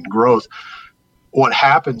and growth. What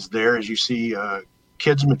happens there is you see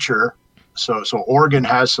kids mature. So Oregon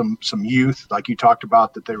has some youth, like you talked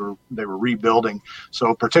about, that they were rebuilding.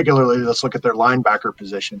 So particularly, let's look at their linebacker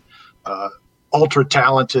position. Ultra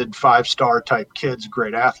talented 5-star type kids,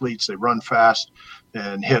 great athletes. They run fast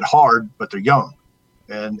and hit hard, but they're young.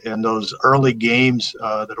 And those early games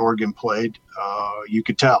that Oregon played, you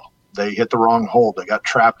could tell they hit the wrong hole. They got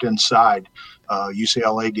trapped inside.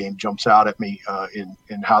 UCLA game jumps out at me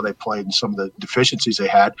in how they played and some of the deficiencies they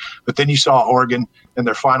had. But then you saw Oregon in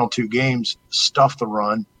their final 2 games stuff the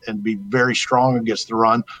run and be very strong against the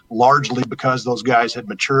run, largely because those guys had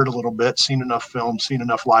matured a little bit, seen enough film, seen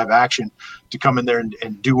enough live action to come in there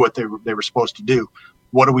and do what they were supposed to do.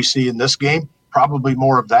 What do we see in this game? Probably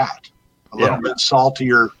more of that. A little bit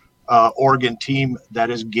saltier Oregon team that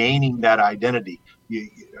is gaining that identity.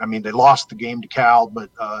 They lost the game to Cal, but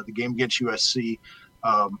the game against USC,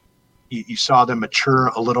 you saw them mature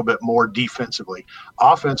a little bit more defensively.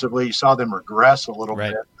 Offensively, you saw them regress a little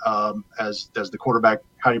bit as the quarterback.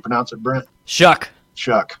 How do you pronounce it, Brent? Shuck.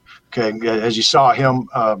 Okay, as you saw him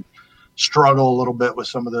struggle a little bit with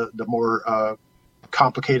some of the more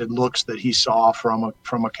complicated looks that he saw from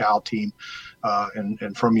a Cal team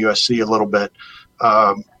and from USC a little bit.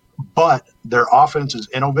 But their offense is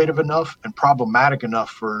innovative enough and problematic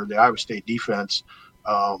enough for the Iowa State defense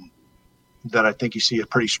that I think you see a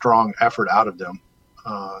pretty strong effort out of them.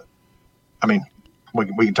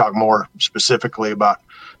 We can talk more specifically about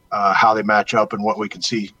how they match up and what we can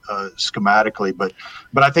see schematically. But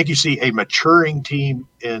I think you see a maturing team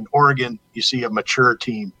in Oregon. You see a mature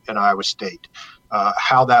team in Iowa State.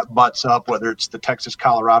 How that butts up, whether it's the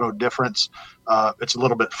Texas-Colorado difference, it's a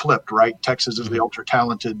little bit flipped, right? Texas is the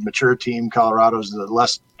ultra-talented, mature team. Colorado's the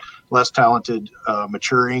less talented,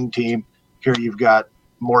 maturing team. Here you've got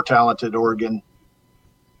more talented Oregon.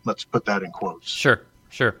 Let's put that in quotes. Sure.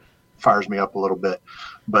 Fires me up a little bit.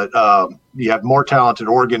 But you have more talented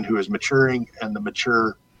Oregon who is maturing and the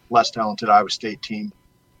mature, less talented Iowa State team.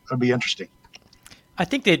 It'll be interesting. I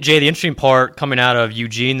think that, Jay, the interesting part coming out of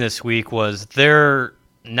Eugene this week was their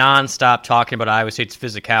nonstop talking about Iowa State's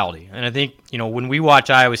physicality. And I think, when we watch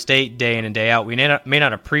Iowa State day in and day out, we may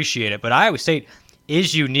not appreciate it, but Iowa State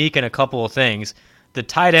is unique in a couple of things. The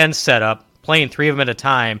tight end setup, playing 3 of them at a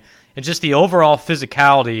time, and just the overall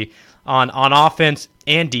physicality on offense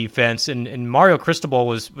and defense. And Mario Cristobal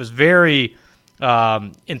was very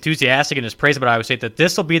enthusiastic in his praise about Iowa State that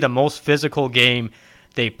this will be the most physical game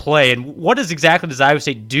they play. And what exactly does Iowa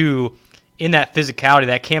State do in that physicality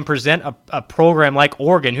that can present a program like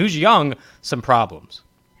Oregon, who's young, some problems?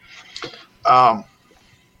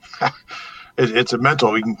 It's a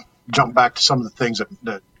mental. We can jump back to some of the things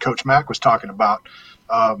that Coach Mack was talking about.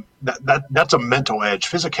 That's a mental edge.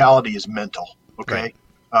 Physicality is mental. Okay.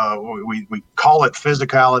 Right. We call it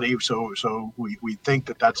physicality, so we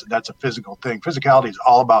think that's a physical thing. Physicality is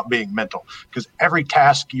all about being mental, because every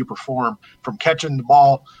task you perform, from catching the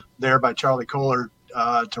ball there by Charlie Kohler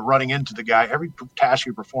to running into the guy, every task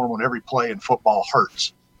you perform on every play in football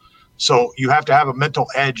hurts. So you have to have a mental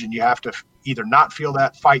edge, and you have to either not feel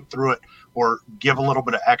that, fight through it, or give a little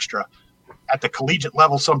bit of extra. At the collegiate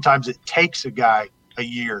level, sometimes it takes a guy a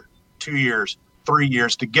year, 2 years, 3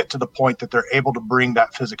 years to get to the point that they're able to bring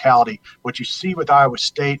that physicality. What you see with Iowa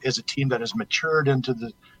State is a team that has matured into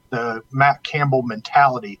the Matt Campbell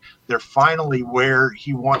mentality. They're finally where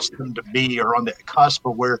he wants them to be, or on the cusp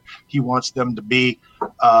of where he wants them to be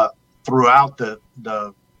throughout the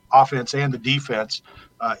offense and the defense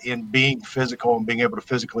in being physical and being able to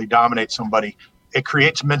physically dominate somebody. It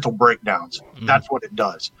creates mental breakdowns. That's what it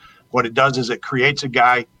does. What it does is it creates a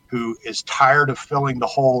guy who is tired of filling the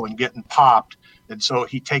hole and getting popped. And so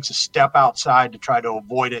he takes a step outside to try to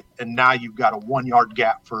avoid it. And now you've got a 1 yard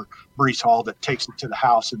gap for Breece Hall that takes it to the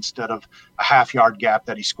house instead of a half-yard gap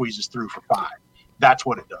that he squeezes through for 5. That's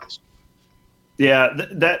what it does. Yeah,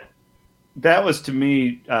 that was, to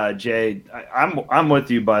me, Jay. I'm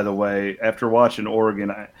with you, by the way. After watching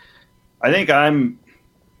Oregon, I think I'm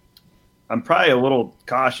probably a little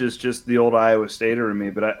cautious, just the old Iowa Stater in me,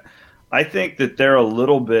 but I think that they're a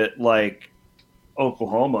little bit like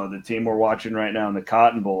Oklahoma, the team we're watching right now in the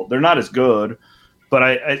Cotton Bowl. They're not as good,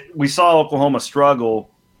 but we saw Oklahoma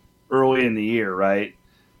struggle early in the year, right?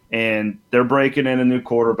 And they're breaking in a new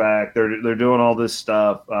quarterback. They're doing all this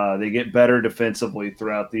stuff. They get better defensively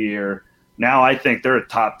throughout the year. Now I think they're a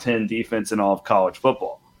top 10 defense in all of college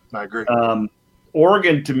football. I agree.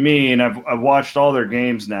 Oregon, to me, and I've watched all their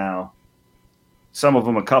games now, some of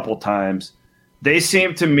them a couple times, they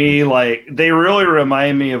seem to me like they really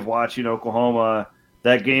remind me of watching Oklahoma,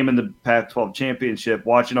 that game in the Pac-12 championship,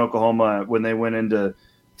 watching Oklahoma when they went into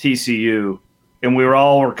TCU. And we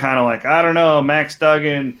were kind of like, I don't know, Max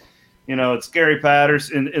Duggan, it's Gary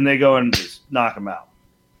Patterson, and they go and just knock them out.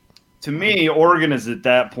 To me, Oregon is at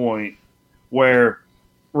that point where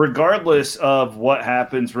regardless of what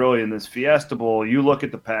happens really in this Fiesta Bowl, you look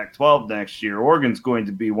at the Pac-12 next year, Oregon's going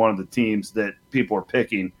to be one of the teams that people are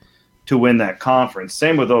picking to win that conference.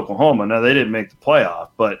 Same with Oklahoma. Now, they didn't make the playoff,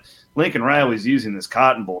 but Lincoln Riley's using this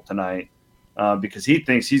Cotton Bowl tonight because he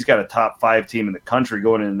thinks he's got a top 5 team in the country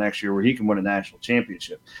going into next year where he can win a national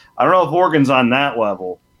championship. I don't know if Oregon's on that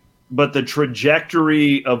level, but the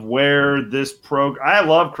trajectory of where this program – I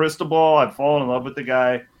love Cristobal. I've fallen in love with the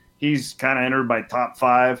guy. He's kind of entered my top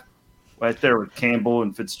 5 right there with Campbell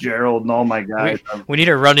and Fitzgerald and all my guys. We need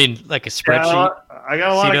a running, like a spreadsheet. Yeah, I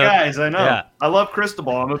got a lot of guys, I know. Yeah. I love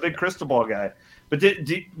Cristobal. I'm a big Cristobal guy. But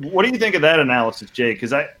what do you think of that analysis, Jay?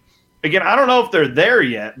 Because I don't know if they're there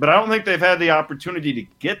yet, but I don't think they've had the opportunity to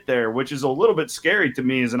get there, which is a little bit scary to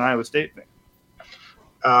me as an Iowa State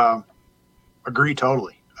fan. Agree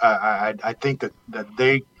totally. I think that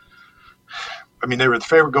they – they were the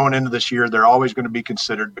favorite going into this year. They're always going to be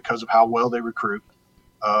considered because of how well they recruit.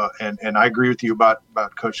 And I agree with you about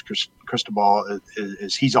Coach Cristobal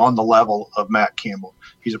is he's on the level of Matt Campbell.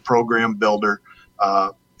 He's a program builder.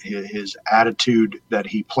 His attitude that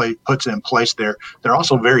he puts in place there. They're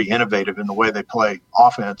also very innovative in the way they play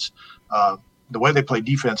offense. The way they play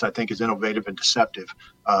defense, I think, is innovative and deceptive,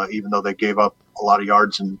 even though they gave up a lot of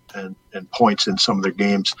yards and points in some of their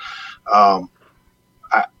games.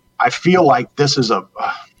 I feel like this is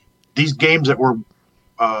these games that we're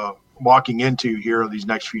walking into here these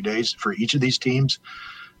next few days for each of these teams.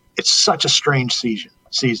 It's such a strange season.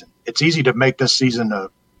 It's easy to make this season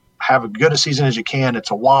have as good a season as you can.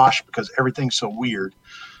 It's a wash because everything's so weird.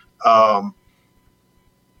 I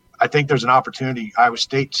think there's an opportunity. Iowa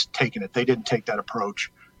State's taken it. They didn't take that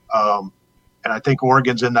approach. And I think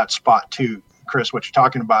Oregon's in that spot too. Chris, what you're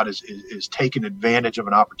talking about is taking advantage of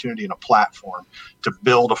an opportunity and a platform to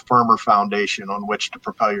build a firmer foundation on which to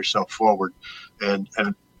propel yourself forward. And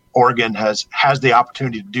Oregon has the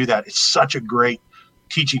opportunity to do that. It's such a great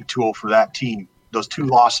teaching tool for that team. Those 2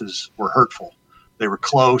 losses were hurtful. They were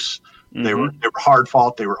close. Mm-hmm. They were hard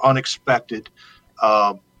fought. They were unexpected.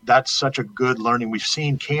 That's such a good learning. We've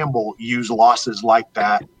seen Campbell use losses like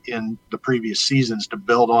that in the previous seasons to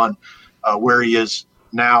build on where he is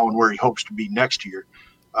now and where he hopes to be next year.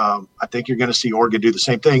 I think you're going to see Oregon do the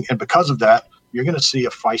same thing. And because of that, you're going to see a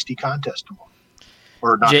feisty contest tomorrow,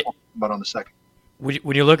 or not, but on the second.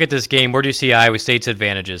 When you look at this game, where do you see Iowa State's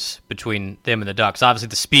advantages between them and the Ducks? Obviously,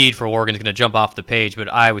 the speed for Oregon is going to jump off the page, but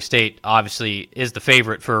Iowa State obviously is the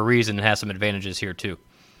favorite for a reason and has some advantages here too.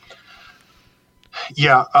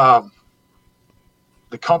 Yeah,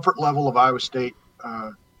 the comfort level of Iowa State,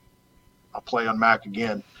 I'll play on Mac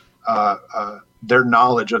again, their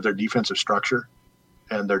knowledge of their defensive structure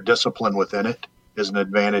and their discipline within it is an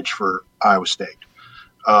advantage for Iowa State.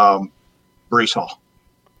 Brees Hall.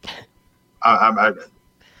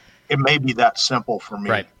 It may be that simple for me.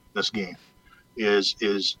 Right. This game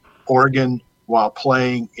is Oregon, while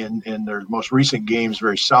playing in their most recent games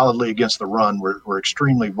very solidly against the run, were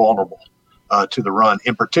extremely vulnerable to the run.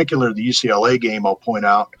 In particular, the UCLA game, I'll point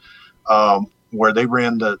out, where they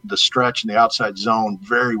ran the stretch in the outside zone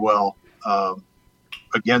very well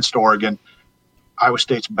against Oregon. Iowa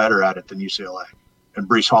State's better at it than UCLA, and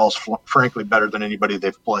Brees Hall's frankly better than anybody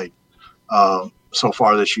they've played so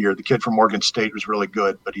far this year. The kid from Oregon State was really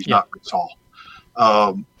good, but he's not Brees Hall.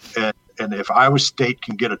 And if Iowa State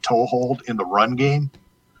can get a toehold in the run game,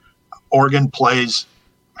 Oregon plays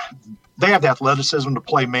 – they have the athleticism to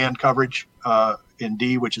play man coverage in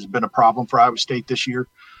D, which has been a problem for Iowa State this year.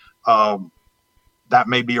 That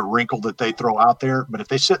may be a wrinkle that they throw out there. But if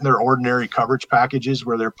they sit in their ordinary coverage packages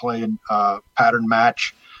where they're playing pattern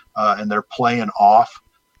match and they're playing off,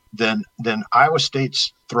 then Iowa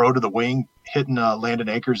State's throw to the wing, hitting Landon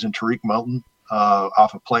Akers and Tariq Moulton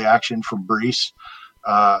off of play action from Brees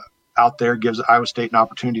out there gives Iowa State an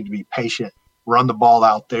opportunity to be patient, run the ball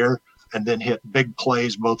out there, and then hit big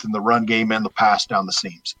plays both in the run game and the pass down the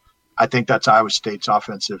seams. I think that's Iowa State's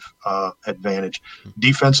offensive advantage.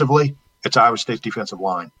 Defensively, it's Iowa State's defensive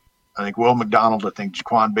line. I think Will McDonald, I think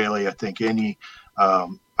Jaquan Bailey, I think I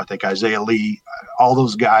think Isaiah Lee, all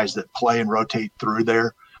those guys that play and rotate through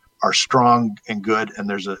there are strong and good, and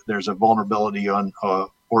there's a vulnerability on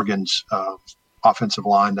Oregon's offensive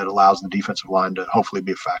line that allows the defensive line to hopefully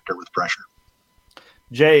be a factor with pressure.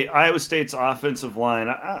 Jay, Iowa State's offensive line,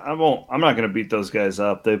 I'm not going to beat those guys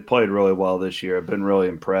up. They've played really well this year. I've been really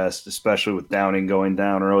impressed, especially with Downing going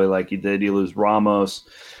down early like he did. You lose Ramos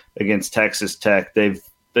against Texas Tech. They've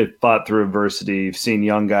fought through adversity. You've seen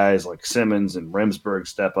young guys like Simmons and Remsburg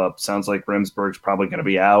step up. Sounds like Remsburg's probably going to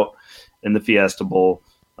be out in the Fiesta Bowl.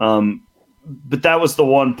 But that was the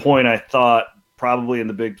one point I thought probably in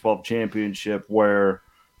the Big 12 championship where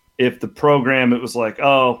if the program, it was like,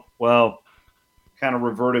 oh, well, kind of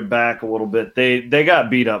reverted back a little bit. They got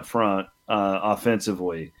beat up front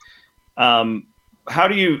offensively. How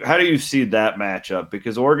do you see that matchup?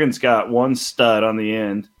 Because Oregon's got one stud on the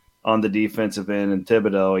end, on the defensive end, and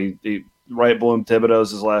Thibodeau. He Wright Bloom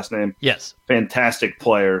Thibodeau's his last name. Yes, fantastic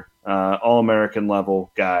player, All-American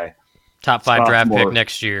level guy. Top 5 draft pick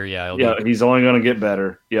next year. Yeah, he's only going to get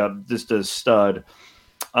better. Yeah, just a stud.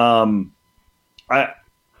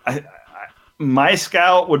 My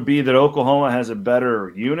scout would be that Oklahoma has a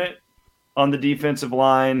better unit on the defensive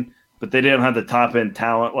line, but they didn't have the top end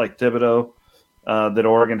talent like Thibodeau that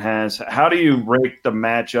Oregon has. How do you rate the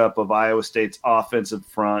matchup of Iowa State's offensive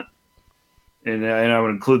front? And I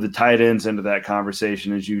would include the tight ends into that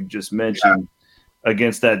conversation, as you just mentioned,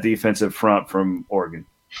 against that defensive front from Oregon.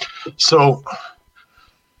 So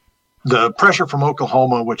the pressure from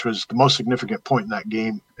Oklahoma, which was the most significant point in that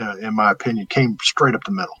game, in my opinion, came straight up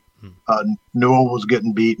the middle. Newell was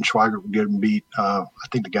getting beat and Schweiger was getting beat. I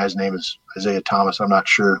think the guy's name is Isaiah Thomas. I'm not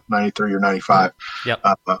sure, 93 or 95. Yep.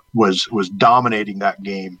 Was dominating that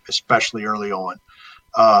game, especially early on.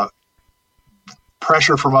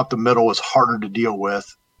 Pressure from up the middle is harder to deal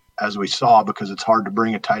with, as we saw, because it's hard to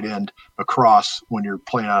bring a tight end across when you're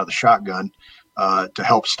playing out of the shotgun to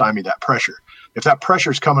help stymie that pressure. If that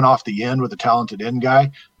pressure is coming off the end with a talented end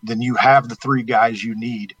guy, then you have the 3 guys you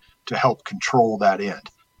need to help control that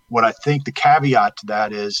end. What I think the caveat to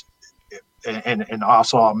that is, and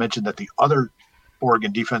also I'll mention that the other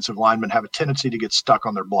Oregon defensive linemen have a tendency to get stuck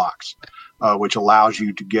on their blocks, which allows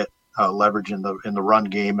you to get leverage in the run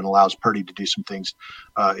game and allows Purdy to do some things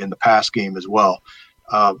in the pass game as well.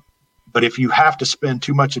 But if you have to spend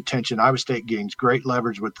too much attention, Iowa State gains great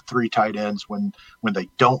leverage with the 3 tight ends when they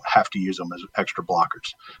don't have to use them as extra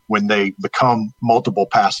blockers, when they become multiple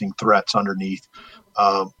passing threats underneath.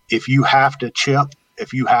 If you have to chip,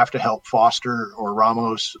 if you have to help Foster or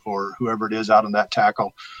Ramos or whoever it is out on that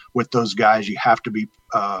tackle with those guys, you have to be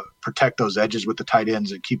protect those edges with the tight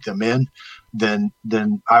ends and keep them in. Then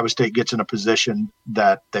Iowa State gets in a position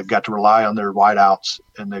that they've got to rely on their wideouts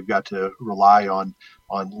and they've got to rely on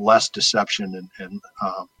less deception and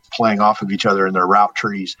playing off of each other in their route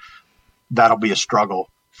trees. That'll be a struggle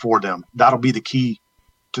for them. That'll be the key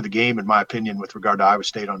to the game, in my opinion, with regard to Iowa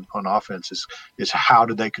State on offense is how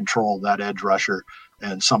do they control that edge rusher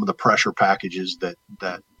and some of the pressure packages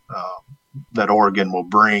that Oregon will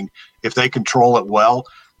bring. If they control it well,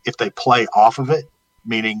 if they play off of it,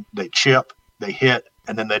 meaning they chip, they hit,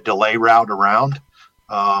 and then they delay route around,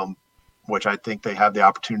 which I think they have the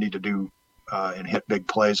opportunity to do and hit big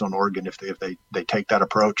plays on Oregon if they take that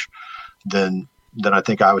approach, then I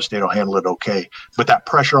think Iowa State will handle it okay. But that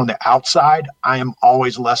pressure on the outside, I am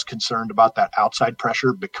always less concerned about that outside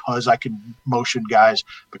pressure because I can motion guys,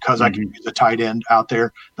 because I can use a tight end out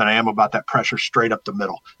there, than I am about that pressure straight up the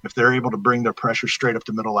middle. If they're able to bring their pressure straight up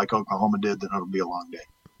the middle like Oklahoma did, then it'll be a long day.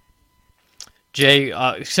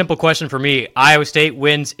 Jay, simple question for me. Iowa State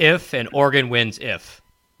wins if, and Oregon wins if.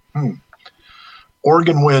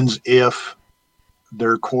 Oregon wins if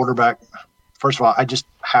their quarterback – first of all, I just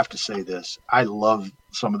have to say this. I love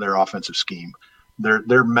some of their offensive scheme.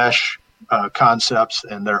 Their mesh concepts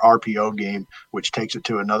and their RPO game, which takes it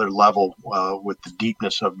to another level with the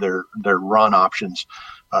deepness of their run options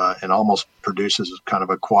and almost produces kind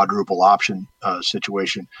of a quadruple option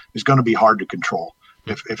situation, is going to be hard to control.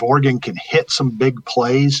 If Oregon can hit some big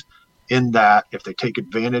plays in that, if they take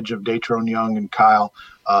advantage of Datrone Young and Kyle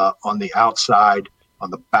on the outside,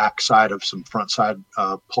 on the back side of some front side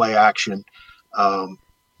play action,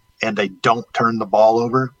 and they don't turn the ball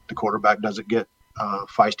over, the quarterback doesn't get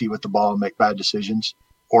feisty with the ball and make bad decisions,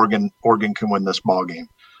 Oregon can win this ball game.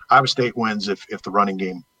 Iowa State wins if the running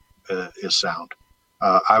game is sound.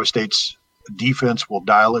 Iowa State's defense will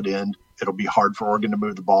dial it in. It'll be hard for Oregon to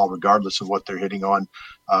move the ball regardless of what they're hitting on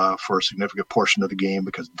for a significant portion of the game,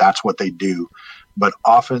 because that's what they do. But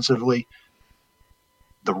offensively,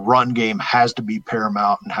 the run game has to be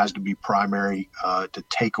paramount and has to be primary to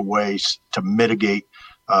take away, to mitigate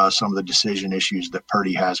some of the decision issues that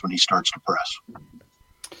Purdy has when he starts to press.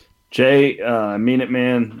 Jay, I mean it,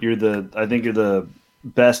 man. I think you're the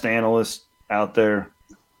best analyst out there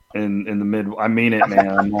in the mid. I mean it,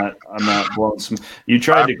 man. I'm not blowing some. You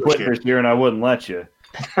tried to quit this year, and I wouldn't let you.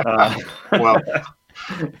 Well,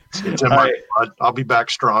 it's in my blood. I'll be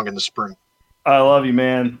back strong in the spring. I love you,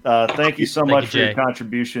 man. Thank you so much for Jay. your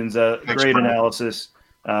contributions. Thanks, Great Brian. analysis.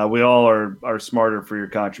 We all are smarter for your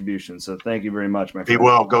contributions. So thank you very much, my friend. Be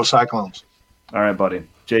well. Go Cyclones. All right, buddy.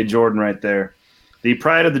 Jay Jordan right there. The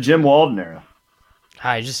pride of the Jim Walden era.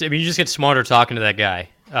 You just get smarter talking to that guy.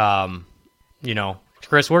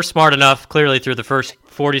 Chris, we're smart enough, clearly, through the first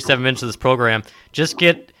 47 minutes of this program. Just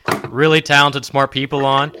get really talented, smart people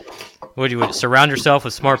on. Would you surround yourself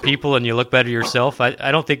with smart people and you look better yourself?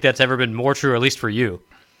 I don't think that's ever been more true, at least for you.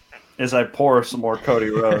 As I pour some more Cody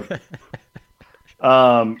Road.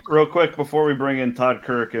 Real quick, before we bring in Todd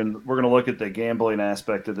Kirk, and we're going to look at the gambling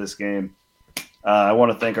aspect of this game, I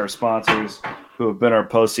want to thank our sponsors who have been our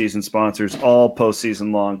postseason sponsors all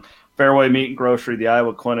postseason long. Fairway Meat and Grocery, the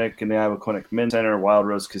Iowa Clinic, and the Iowa Clinic Men's Center, Wild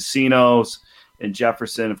Rose Casinos in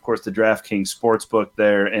Jefferson, of course, the DraftKings Sportsbook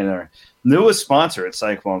there, and our newest sponsor at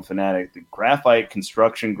Cyclone Fanatic, the Graphite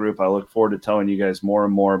Construction Group. I look forward to telling you guys more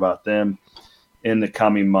and more about them in the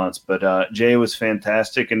coming months. But Jay was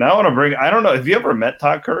fantastic. And now I want to bring – I don't know. Have you ever met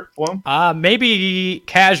Todd Kirk, Bloom? Maybe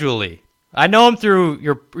casually. I know him through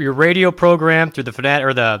your radio program, through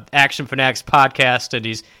the Action Fanatics podcast,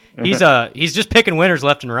 and he's just picking winners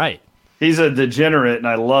left and right. He's a degenerate, and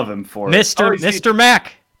I love him for it. Mr.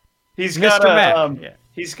 Mac. He's Mr. got Mac.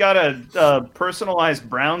 He's got a personalized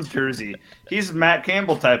Browns jersey. He's a Matt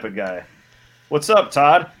Campbell type of guy. What's up,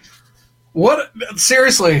 Todd? What?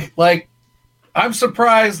 Seriously, I'm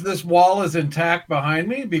surprised this wall is intact behind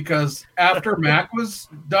me, because after Mac was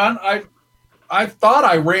done, I thought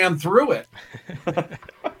I ran through it.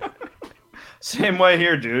 Same way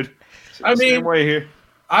here, dude. Same way here.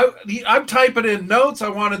 I'm typing in notes. I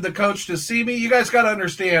wanted the coach to see me. You guys got to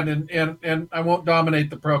understand, and I won't dominate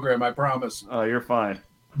the program, I promise. Oh, you're fine.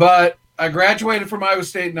 But I graduated from Iowa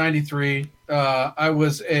State in '93. I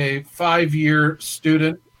was a 5-year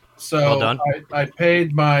student, so Well done. I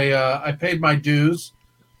paid my dues.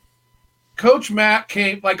 Coach Matt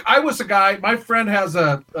came. I was a guy. My friend has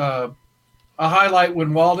a highlight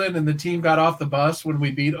when Walden and the team got off the bus when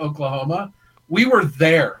we beat Oklahoma. We were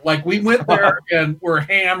there. We went there and we're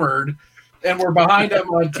hammered, and we're behind him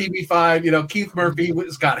on TV5. Keith Murphy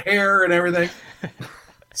has got hair and everything.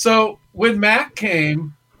 So when Matt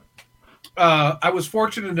came, I was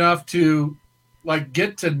fortunate enough to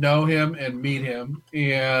get to know him and meet him.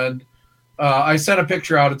 And I sent a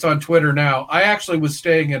picture out. It's on Twitter now. I actually was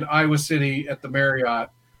staying in Iowa City at the Marriott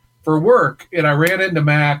for work, and I ran into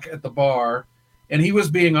Mac at the bar, and he was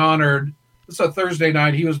being honored. It's a Thursday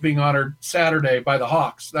night. He was being honored Saturday by the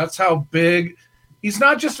Hawks. That's how big he's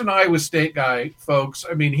not just an Iowa State guy, folks.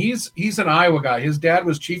 I mean, he's an Iowa guy. His dad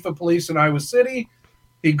was chief of police in Iowa City.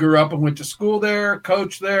 He grew up and went to school there,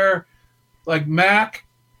 coached there. Like Mac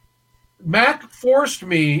forced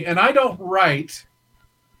me, and I don't write.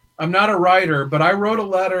 I'm not a writer, but I wrote a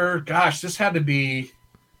letter. Gosh, this had to be,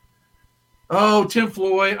 Tim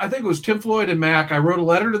Floyd. I think it was Tim Floyd and Mac. I wrote a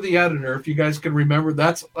letter to the editor, if you guys can remember.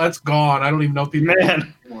 That's gone. I don't even know if people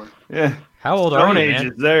anymore. Yeah. How old Stone are you, Age man?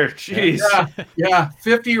 is there. Jeez. Yeah,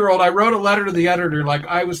 50-year-old. I wrote a letter to the editor, like,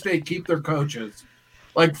 Iowa State, keep their coaches.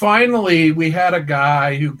 Like, finally, we had a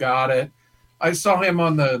guy who got it. I saw him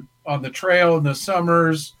on the trail in the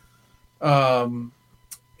summers. The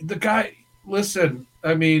guy, listen,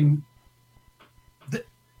 I mean,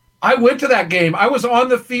 I went to that game. I was on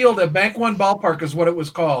the field at Bank One Ballpark is what it was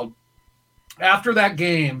called after that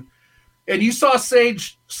game. And you saw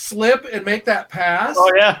Sage slip and make that pass.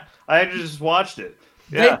 Oh, yeah. I just watched it.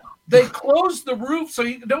 Yeah. They closed the roof, so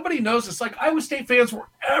nobody knows. It's like Iowa State fans were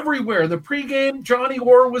everywhere. The pregame, Johnny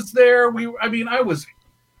Orr was there.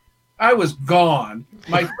 I was gone.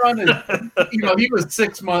 My son is, he was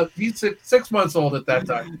 6 months. He's 6 months old at that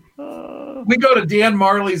time. We go to Dan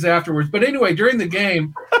Marley's afterwards. But anyway, during the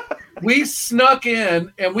game, we snuck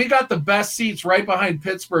in, and we got the best seats right behind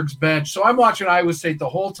Pittsburgh's bench. So I'm watching Iowa State the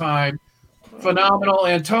whole time. Phenomenal.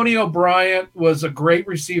 Antonio Bryant was a great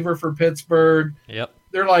receiver for Pittsburgh. Yep.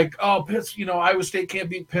 They're like, Iowa State can't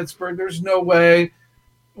beat Pittsburgh. There's no way.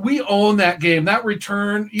 We own that game. That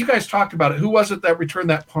return, you guys talked about it. Who was it that returned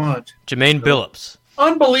that punt? Jermaine Billups.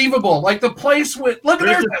 Unbelievable. Like the place went, look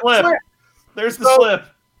at the slip. There's the slip.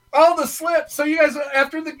 Oh, the slip. So you guys,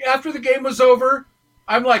 after the game was over,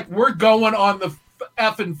 I'm like, we're going on the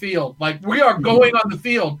effing field. Like, we are going on the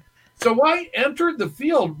field. So I entered the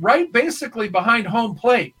field right basically behind home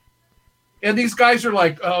plate. And these guys are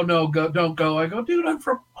like, oh, no, don't go. I go, dude, I'm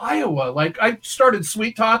from Iowa. Like, I started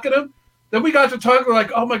sweet talking him. Then we got to talk. We're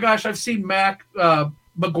like, oh, my gosh, I've seen Mac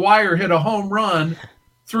McGuire hit a home run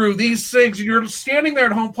through these things. And you're standing there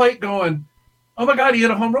at home plate going, oh, my God, he hit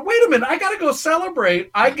a home run. Wait a minute. I got to go celebrate.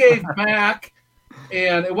 I gave Mac,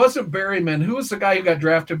 and it wasn't Berryman. Who was the guy who got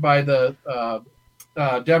drafted by the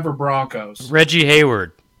Denver Broncos? Reggie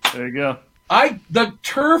Hayward. There you go. The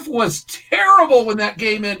turf was terrible when that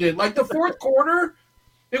game ended. Like the fourth quarter,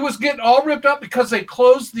 it was getting all ripped up because they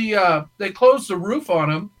closed the roof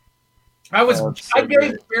on him. I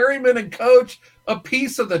gave Berryman and Coach a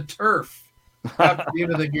piece of the turf after the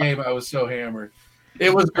end of the game. I was so hammered.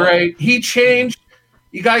 It was great. He changed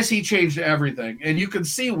everything, and you can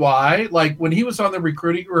see why. Like when he was on the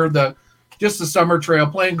recruiting or the summer trail,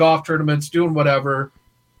 playing golf tournaments, doing whatever.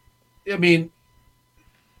 I mean,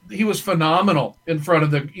 he was phenomenal in front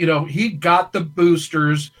of he got the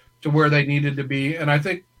boosters to where they needed to be. And I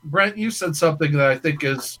think, Brent, you said something that I think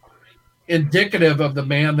is indicative of the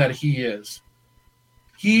man that he is.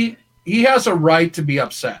 He has a right to be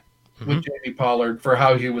upset with Jamie Pollard for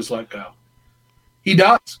how he was let go. He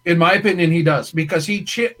does. In my opinion, he does. Because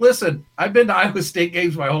listen, I've been to Iowa State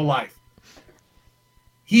games my whole life.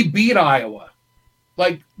 He beat Iowa.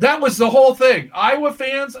 Like, that was the whole thing. Iowa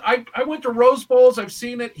fans, I went to Rose Bowls. I've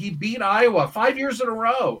seen it. He beat Iowa 5 years in a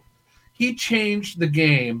row. He changed the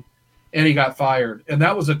game, and he got fired. And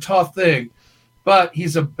that was a tough thing. But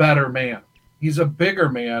he's a better man. He's a bigger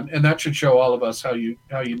man, and that should show all of us how you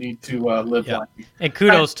need to live life. And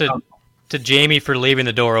kudos to Jamie for leaving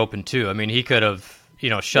the door open, too. I mean, he could have,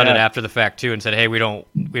 shut it after the fact, too, and said, hey, we don't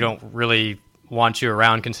really want you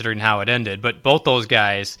around considering how it ended. But both those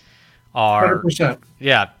guys are 100%.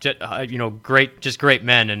 great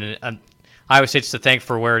men, and Iowa State's to thank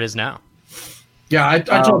for where it is now. Yeah, I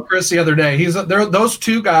told Chris the other day, those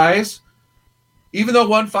two guys, even though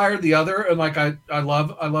one fired the other, and like I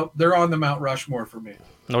love, they're on the Mount Rushmore for me.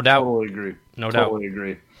 No doubt. Totally agree. Totally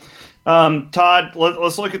agree. Todd,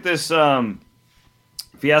 let's look at this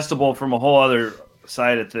Fiesta Bowl from a whole other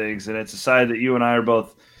side of things, and it's a side that you and I are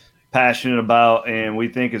both passionate about and we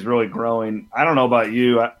think is really growing. I don't know about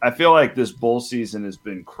you. I feel like this bowl season has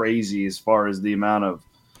been crazy as far as the amount of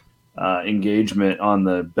engagement on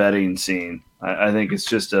the betting scene. I think it's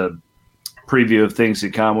just a preview of things to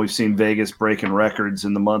come. We've seen Vegas breaking records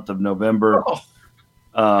in the month of November.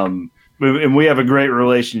 And we have a great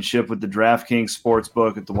relationship with the DraftKings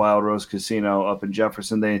Sportsbook at the Wild Rose Casino up in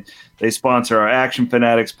Jefferson. They sponsor our Action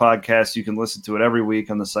Fanatics podcast. You can listen to it every week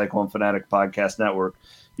on the Cyclone Fanatic Podcast Network.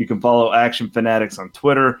 You can follow Action Fanatics on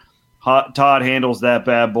Twitter. Todd handles that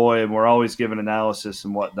bad boy, and we're always giving analysis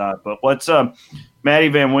and whatnot. But let's Maddie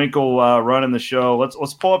Van Winkle running the show.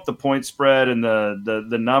 Let's pull up the point spread and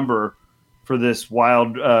the number for this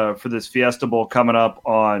for this Fiesta Bowl coming up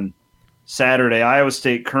on Saturday. Iowa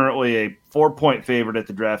State currently a 4-point favorite at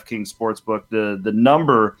the DraftKings Sportsbook. The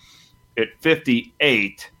number at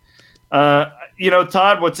 58.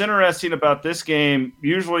 Todd, what's interesting about this game,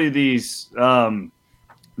 usually these New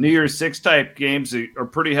Year's Six type games are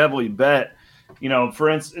pretty heavily bet. For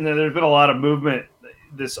instance, there's been a lot of movement.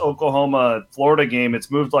 This Oklahoma-Florida game,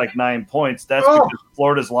 it's moved like 9 points. That's because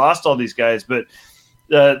Florida's lost all these guys. But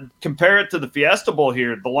compare it to the Fiesta Bowl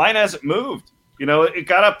here. The line hasn't moved. It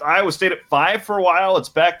got up to Iowa State at 5 for a while. It's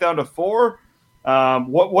back down to 4.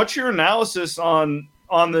 What's your analysis on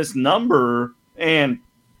this number? And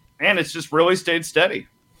it's just really stayed steady.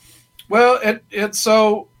 Well, it's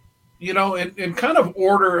so, in kind of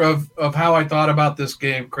order of how I thought about this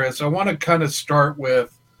game, Chris, I want to kind of start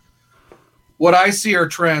with what I see are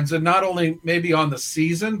trends, and not only maybe on the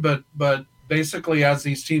season, but basically as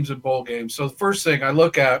these teams in bowl games. So the first thing I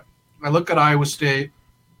look at Iowa State.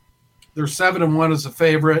 They're 7-1 as a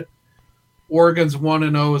favorite. Oregon's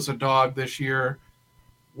 1-0 as a dog this year.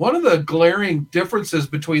 One of the glaring differences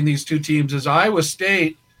between these two teams is Iowa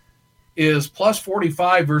State is plus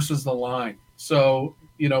 45 versus the line. So,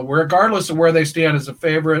 regardless of where they stand as a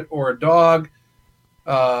favorite or a dog,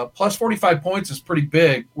 plus 45 points is pretty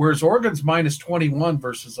big, whereas Oregon's minus 21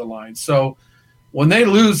 versus the line. So when they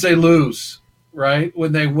lose, right?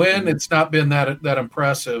 When they win, it's not been that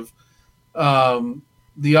impressive.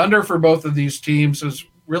 The under for both of these teams is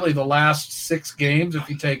really the last 6 games. If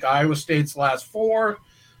you take Iowa State's last 4,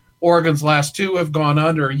 Oregon's last 2 have gone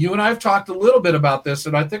under. You and I have talked a little bit about this,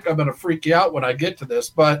 and I think I'm going to freak you out when I get to this.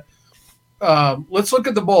 But let's look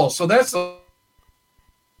at the bowl. So that's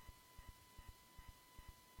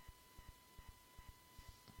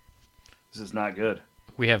This is not good.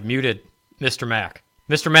 We have muted Mr. Mack.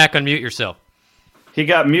 Mr. Mack, unmute yourself. He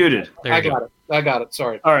got muted. I got it.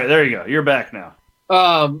 Sorry. All right, there you go. You're back now.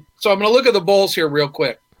 So I'm going to look at the bowls here real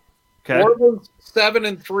quick. Okay. Oregon's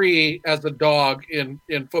 7-3 as a dog in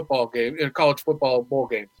college football bowl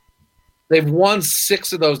games. They've won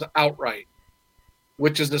 6 of those outright,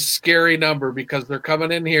 which is a scary number because they're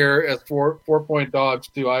coming in here as 4-point dogs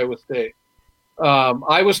to Iowa State.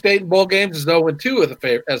 Iowa State in bowl games is 0-2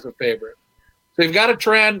 as a favorite. So you've got a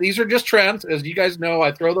trend. These are just trends, as you guys know.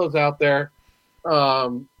 I throw those out there. They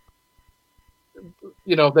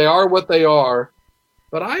are what they are.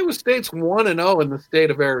 But Iowa State's 1-0 in the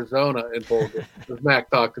state of Arizona in bowl games, as Mac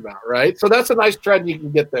talked about, right? So that's a nice trend you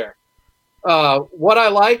can get there. What I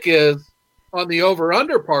like is on the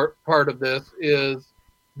over-under part of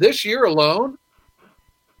this year alone.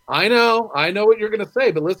 I know what you're going to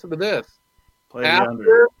say, but listen to this.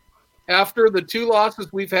 After the 2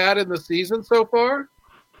 losses we've had in the season so far,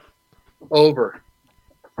 over.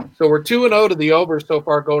 So we're 2-0 to the over so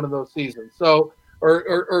far going into those seasons. So.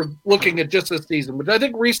 Or looking at just this season, which I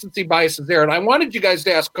think recency bias is there. And I wanted you guys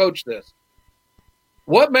to ask Coach this.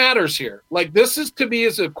 What matters here? Like, this is to me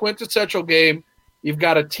is a quintessential game. You've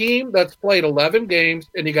got a team that's played 11 games,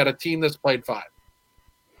 and you got a team that's played 5.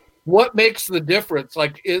 What makes the difference?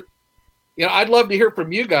 I'd love to hear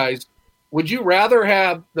from you guys. Would you rather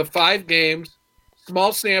have the 5 games,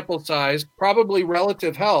 small sample size, probably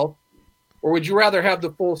relative health, or would you rather have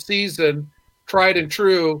the full season, tried and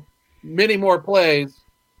true, many more plays,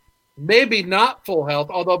 maybe not full health,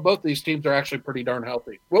 although both these teams are actually pretty darn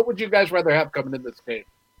healthy? What would you guys rather have coming in this game?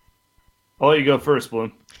 I'll let you go first,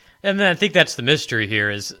 Bloom. And then I think that's the mystery here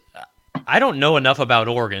is I don't know enough about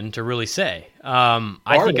Oregon to really say.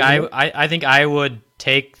 I think I would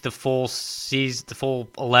take the full season, the full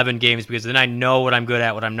 11 games, because then I know what I'm good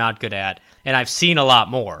at, what I'm not good at, and I've seen a lot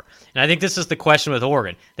more. And I think this is the question with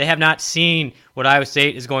Oregon. They have not seen what Iowa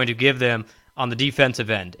State is going to give them on the defensive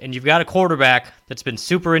end. And you've got a quarterback that's been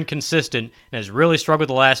super inconsistent and has really struggled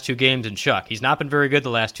the last 2 games in Chuck. He's not been very good the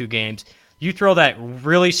last 2 games. You throw that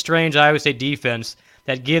really strange Iowa State defense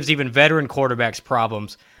that gives even veteran quarterbacks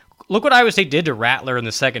problems. Look what Iowa State did to Rattler in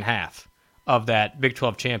the second half of that Big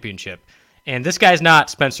 12 championship. And this guy's not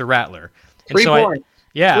Spencer Rattler. And 3 points.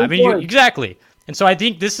 Exactly. And so I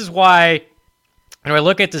think this is why I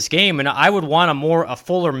look at this game, and I would want a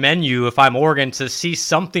fuller menu if I'm Oregon to see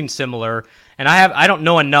something similar. And I don't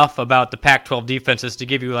know enough about the Pac-12 defenses to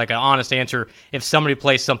give you like an honest answer if somebody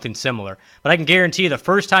plays something similar. But I can guarantee you the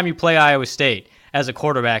first time you play Iowa State as a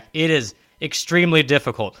quarterback, it is extremely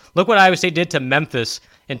difficult. Look what Iowa State did to Memphis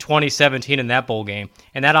in 2017 in that bowl game,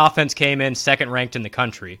 and that offense came in second ranked in the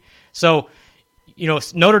country. So,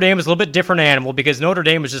 Notre Dame is a little bit different animal because Notre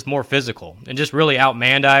Dame was just more physical and just really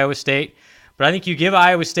outmanned Iowa State. But I think you give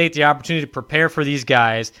Iowa State the opportunity to prepare for these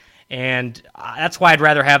guys, and that's why I'd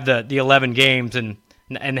rather have the 11 games and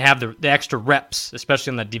have the extra reps,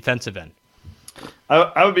 especially on the defensive end.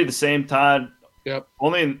 I would be the same, Todd. Yep.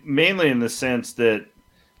 Mainly in the sense that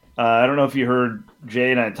I don't know if you heard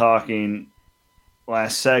Jay and I talking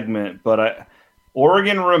last segment, but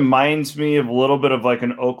Oregon reminds me of a little bit of like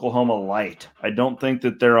an Oklahoma light. I don't think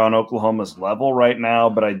that they're on Oklahoma's level right now,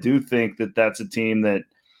 but I do think that that's a team that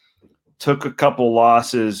took a couple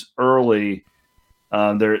losses early.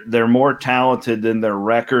 They're more talented than their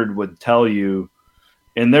record would tell you,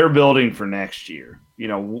 and they're building for next year.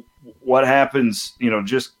 What happens,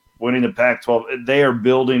 just winning the Pac-12, they are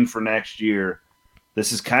building for next year.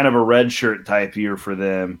 This is kind of a redshirt type year for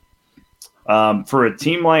them. For a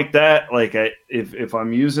team like that, if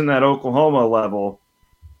I'm using that Oklahoma level,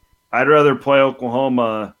 I'd rather play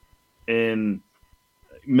Oklahoma in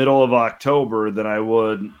middle of October than I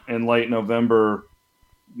would in late November,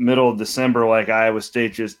 middle of December, like Iowa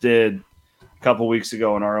State just did a couple weeks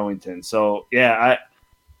ago in Arlington. So yeah,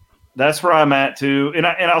 that's where I'm at too. And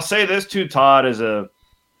I'll say this too, Todd, as a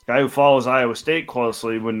guy who follows Iowa State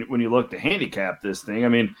closely, when you look to handicap this thing, I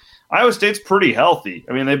mean, Iowa State's pretty healthy.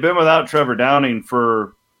 I mean, they've been without Trevor Downing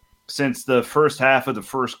since the first half of the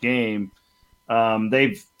first game.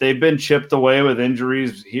 They've been chipped away with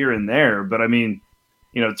injuries here and there, but I mean,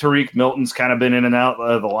 Tariq Milton's kind of been in and out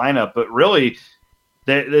of the lineup, but really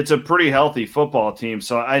it's a pretty healthy football team.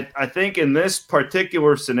 So I think in this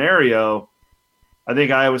particular scenario, I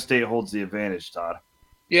think Iowa State holds the advantage, Todd.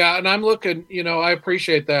 Yeah, and I'm looking, I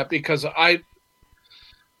appreciate that because I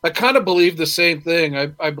kind of believe the same thing.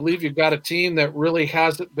 I believe you've got a team that really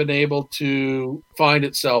hasn't been able to find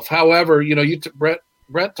itself. However,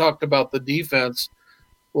 Brett talked about the defense.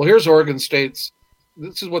 Well, here's Oregon State's.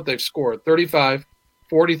 This is what they've scored: 35,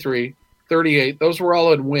 43, 38. Those were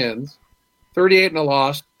all in wins. 38 in a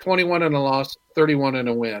loss, 21 in a loss, 31 in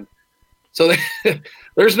a win. So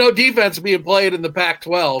there's no defense being played in the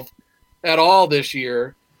Pac-12 at all this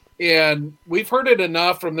year. And we've heard it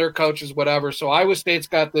enough from their coaches, whatever. So Iowa State's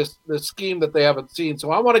got this scheme that they haven't seen.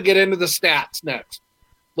 So I want to get into the stats next.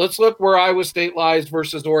 Let's look where Iowa State lies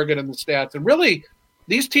versus Oregon in the stats. And really,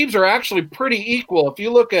 these teams are actually pretty equal. If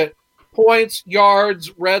you look at points,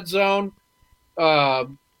 yards, red zone,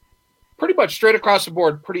 pretty much straight across the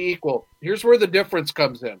board, pretty equal. Here's where the difference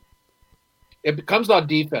comes in. It comes on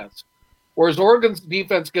defense. Whereas Oregon's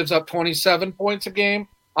defense gives up 27 points a game,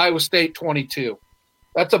 Iowa State 22.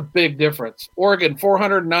 That's a big difference. Oregon,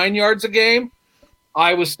 409 yards a game.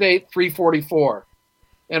 Iowa State, 344.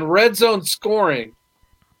 And red zone scoring,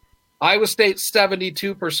 Iowa State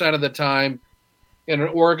 72% of the time, and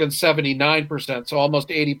Oregon 79%, so almost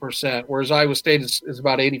 80%, whereas Iowa State is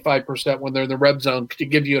about 85% when they're in the red zone, to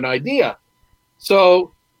give you an idea.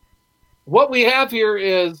 So what we have here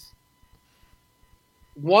is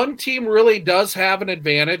one team really does have an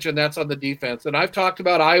advantage, and that's on the defense. And I've talked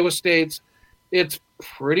about Iowa State's. It's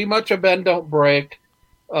pretty much a bend, don't break.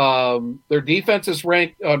 Their defense is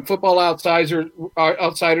ranked on Football Outsiders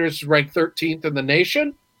ranked 13th in the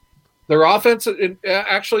nation. Their offense,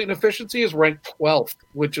 actually in efficiency, is ranked 12th,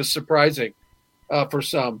 which is surprising for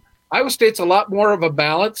some. Iowa State's a lot more of a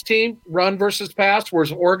balanced team, run versus pass,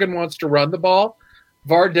 whereas Oregon wants to run the ball.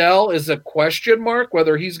 Vardell is a question mark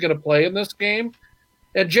whether he's going to play in this game.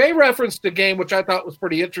 And Jay referenced a game which I thought was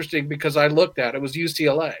pretty interesting because I looked at it. It was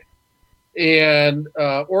UCLA. And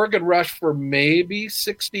Oregon rushed for maybe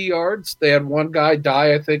 60 yards. They had one guy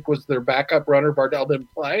die, I think, was their backup runner. Vardell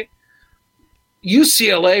didn't play.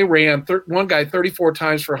 UCLA ran one guy 34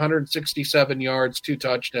 times for 167 yards, 2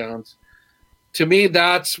 touchdowns. To me,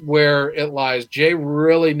 that's where it lies. Jay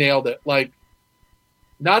really nailed it. Like,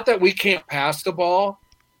 not that we can't pass the ball,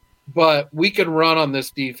 but we can run on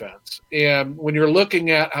this defense. And when you're looking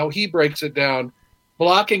at how he breaks it down,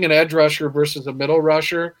 blocking an edge rusher versus a middle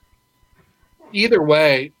rusher, either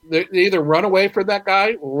way, they either run away from that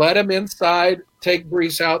guy, let him inside, take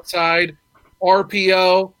Brees outside,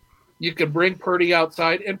 RPO. You could bring Purdy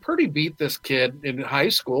outside, and Purdy beat this kid in high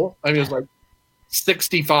school. I mean, it was like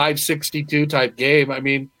 65-62 type game. I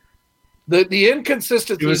mean, the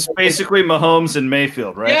inconsistency. It was basically Mahomes and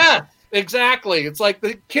Mayfield, right? Yeah, exactly. It's like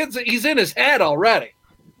the kid's he's in his head already.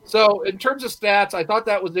 So in terms of stats, I thought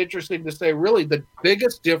that was interesting to say. Really, the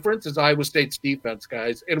biggest difference is Iowa State's defense,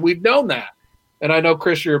 guys, and we've known that. And I know,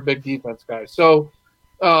 Chris, you're a big defense guy. So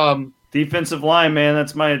defensive line, man,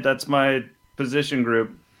 that's my position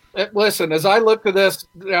group. Listen, as I look at this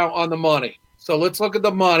now on the money, so let's look at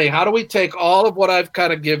the money. How do we take all of what I've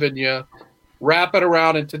kind of given you, wrap it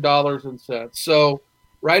around into dollars and cents? So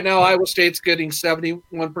right now, Iowa State's getting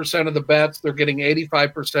 71% of the bets. They're getting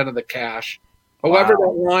 85% of the cash. However,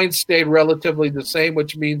 that line stayed relatively the same,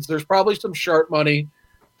 which means there's probably some sharp money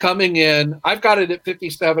coming in. I've got it at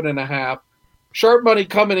 57.5. Sharp money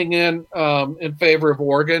coming in favor of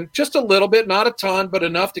Oregon. Just a little bit, not a ton, but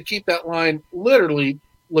enough to keep that line literally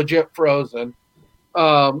legit frozen.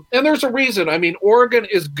 And there's a reason. I mean, Oregon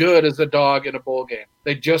is good as a dog in a bowl game.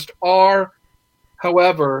 They just are.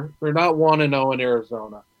 However, they're not 1-0 in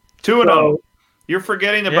Arizona. 2-0. You're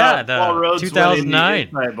forgetting about Paul Rhodes 2009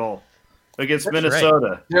 winning the Insight Bowl against Minnesota.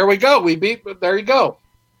 Right. There we go. There you go.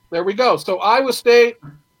 There we go. So Iowa State.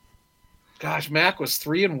 Gosh, Mac was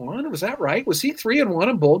 3-1. Was that right? Was he 3-1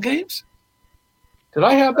 in bowl games? Did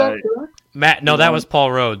I have that correct? Matt, no, that was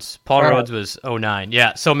Paul Rhodes. Paul Rhodes was 09.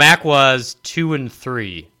 Yeah, so Mac was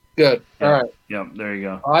 2-3. Good. Yeah. All right. Yep, there you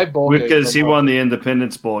go. I bowl because he won the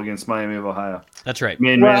Independence Bowl against Miami of Ohio. That's right.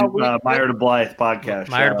 Me and Meyer to Blythe podcast.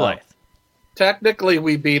 Meyer to Blythe. Technically,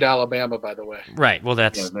 we beat Alabama, by the way. Right. Well,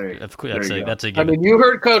 that's a given. I mean, you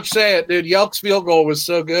heard Coach say it, dude. Yelk's field goal was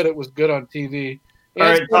so good, it was good on TV. All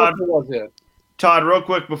right, Todd. Was it. Todd, real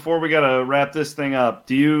quick before we gotta wrap this thing up,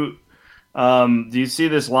 do you see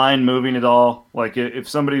this line moving at all? Like if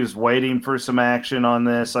somebody was waiting for some action on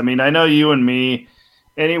this? I mean, I know you and me,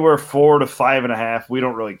 anywhere 4 to 5.5, we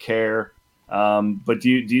don't really care. But do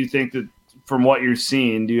you think that from what you're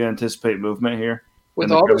seeing, do you anticipate movement here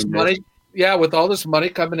with all this money? Yeah, with all this money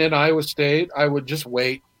coming in Iowa State, I would just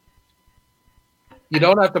wait. You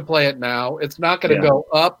don't have to play it now. It's not going to go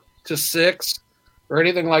up to 6 or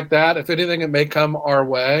anything like that. If anything, it may come our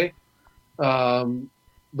way.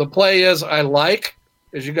 The play is I like,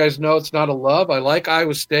 as you guys know, it's not a love. I like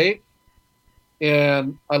Iowa State,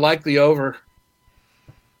 and I like the over.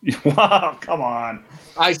 Wow, come on.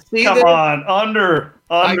 I see. Come on, under.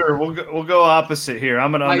 We'll go opposite here.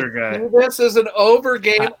 I'm an under guy. See this is an over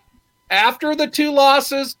game. After the 2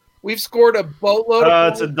 losses, we've scored a boatload.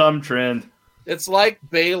 It's a dumb trend. It's like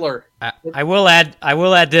Baylor. I will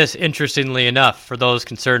add this, interestingly enough, for those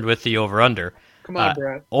concerned with the over-under. Come on,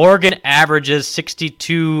 Brad. Oregon averages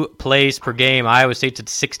 62 plays per game. Iowa State's at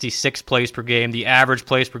 66 plays per game. The average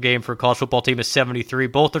plays per game for a college football team is 73.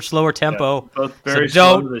 Both are slower tempo. Yeah, both very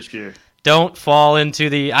slow this year. Don't fall into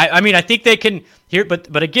the. I mean, I think they can hear,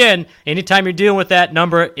 but again, anytime you're dealing with that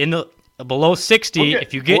number in the below 60,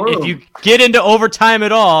 if you get into overtime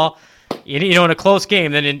at all, in a close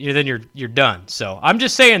game, then you're done. So I'm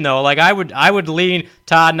just saying though, like I would lean,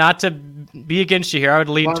 Todd, not to be against you here. I would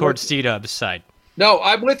lean towards C-Dub's side. No,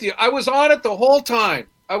 I'm with you. I was on it the whole time.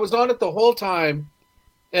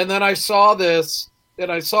 And then I saw this,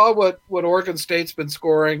 and I saw what Oregon State's been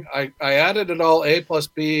scoring. I added it all, A plus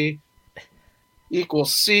B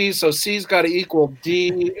equals C, so C's got to equal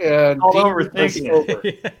D, and all D overthinking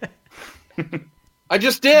it. I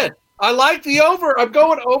just did. I like the over. I'm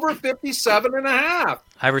going over 57.5.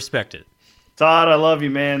 I respect it. Todd, I love you,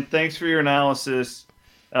 man. Thanks for your analysis.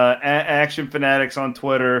 Action Fanatics on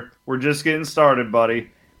Twitter. We're just getting started, buddy.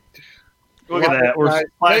 Look at that. We're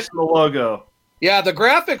flashing the logo. Yeah, the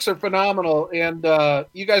graphics are phenomenal, and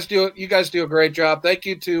you guys do a great job. Thank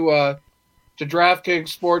you to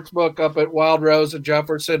DraftKings Sportsbook up at Wild Rose and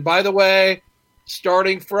Jefferson. By the way,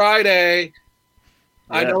 starting Friday,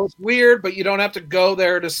 I know it's weird, but you don't have to go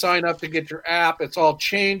there to sign up to get your app. It's all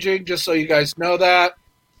changing, just so you guys know that.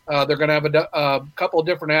 They're going to have a couple of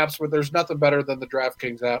different apps, but there's nothing better than the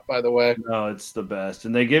DraftKings app, by the way. No, it's the best.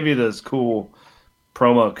 And they give you those cool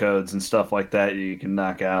promo codes and stuff like that you can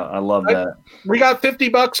knock out. I love that. We got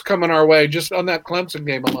 $50 coming our way just on that Clemson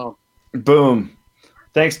game alone. Boom.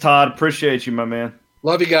 Thanks, Todd. Appreciate you, my man.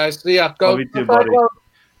 Love you guys. See ya. Go. Love you too, buddy.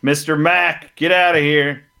 Mr. Mac, get out of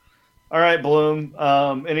here. All right, Bloom.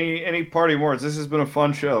 Any party words? This has been a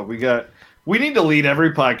fun show. We need to lead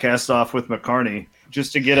every podcast off with McCarney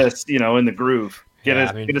just to get us, in the groove. Get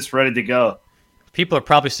us ready to go. People are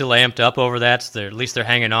probably still amped up over that. So at least they're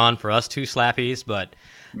hanging on for us two slappies. But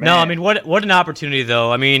no, I mean, what an opportunity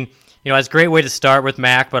though. I mean, it's a great way to start with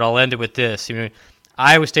Mac, but I'll end it with this.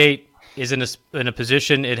 Iowa State is in a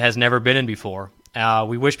position it has never been in before.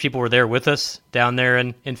 We wish people were there with us down there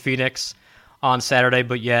in Phoenix on Saturday,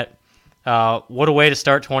 but yet, what a way to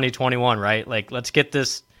start 2021, right? Like, let's get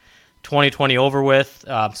this 2020 over with.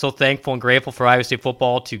 I'm so thankful and grateful for Iowa State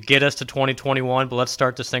football to get us to 2021, but let's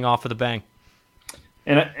start this thing off with a bang.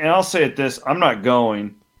 And I'll say it this, I'm not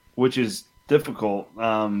going, which is difficult.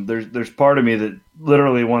 There's part of me that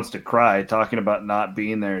literally wants to cry talking about not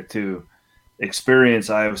being there to experience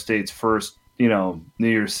Iowa State's first, New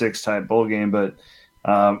Year's Six type bowl game, but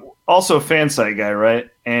also a fan site guy, right?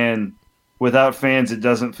 And without fans, it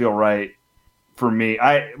doesn't feel right for me.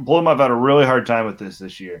 I've had a really hard time with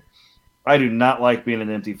this year. I do not like being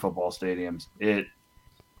in empty football stadiums.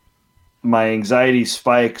 My anxiety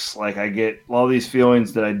spikes. Like, I get all these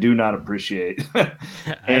feelings that I do not appreciate. I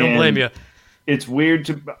don't blame you. it's weird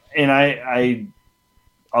and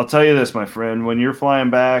I'll tell you this, my friend, when you're flying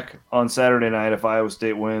back on Saturday night, if Iowa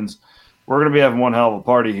State wins, we're going to be having one hell of a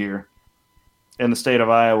party here in the state of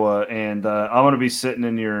Iowa. And I'm going to be sitting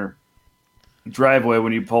in your driveway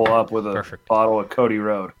when you pull up with a Perfect. bottle of Cody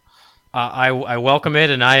Road. I welcome it,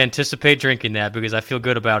 and I anticipate drinking that because I feel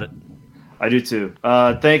good about it. I do too.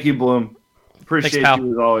 Thank you, Bloom. Appreciate Thanks,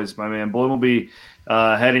 you as always, my man. Bloom will be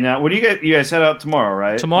heading out. What do you guys head out tomorrow,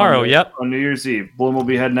 right? Tomorrow, yep. On New Year's Eve. Bloom will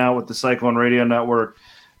be heading out with the Cyclone Radio Network.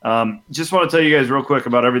 Just want to tell you guys real quick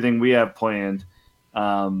about everything we have planned.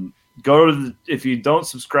 If you don't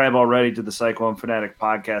subscribe already to the Cyclone Fanatic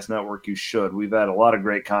Podcast Network, you should. We've had a lot of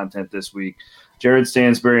great content this week. Jared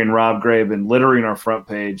Stansberry and Rob Gray have been littering our front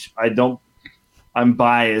page. I'm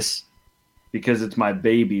biased because it's my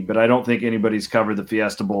baby, but I don't think anybody's covered the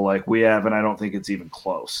Fiesta Bowl like we have, and I don't think it's even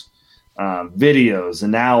close. Videos,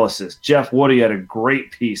 analysis. Jeff Woody had a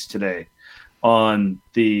great piece today on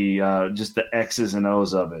the just the X's and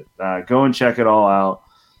O's of it. Go and check it all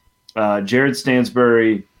out. Jared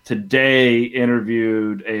Stansberry today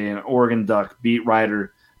interviewed an Oregon Duck beat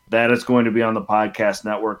writer. That is going to be on the podcast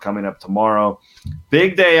network coming up tomorrow.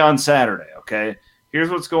 Big day on Saturday, okay? Here's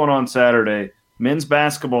what's going on Saturday. Men's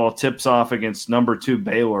basketball tips off against number 2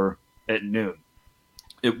 Baylor at noon.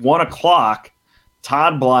 At 1 o'clock,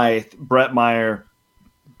 Todd Blythe, Brett Meyer,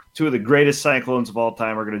 2 of the greatest Cyclones of all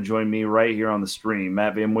time, are going to join me right here on the stream.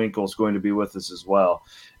 Matt Van Winkle is going to be with us as well.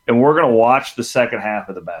 And we're going to watch the second half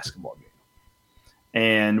of the basketball game.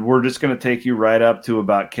 And we're just going to take you right up to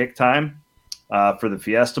about kick time for the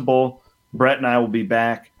Fiesta Bowl. Brett and I will be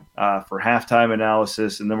back for halftime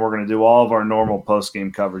analysis, and then we're going to do all of our normal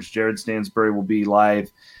post-game coverage. Jared Stansberry will be live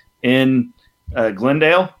in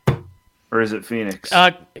Glendale, or is it Phoenix?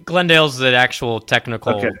 Glendale's the actual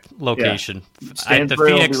technical location. Yeah. The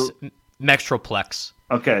Phoenix Metroplex.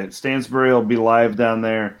 Okay, Stansberry will be live down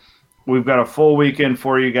there. We've got a full weekend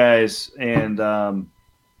for you guys, and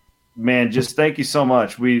man, just thank you so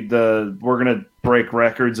much. We're gonna break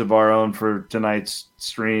records of our own for tonight's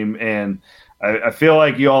stream, and I feel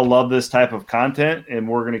like you all love this type of content, and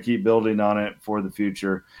we're gonna keep building on it for the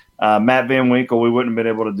future. Matt Van Winkle, we wouldn't have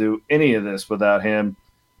been able to do any of this without him.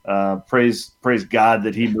 Praise God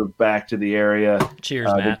that he moved back to the area.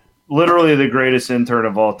 Cheers, Matt. Literally the greatest intern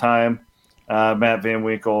of all time, Matt Van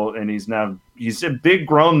Winkle, and he's a big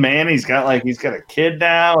grown man. He's got a kid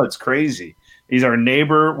now. It's crazy. He's our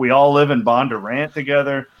neighbor. We all live in Bondurant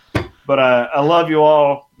together. But I love you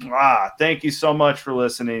all. Thank you so much for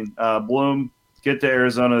listening. Bloom, get to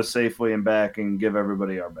Arizona safely and back and give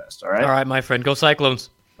everybody our best. All right? All right, my friend. Go Cyclones.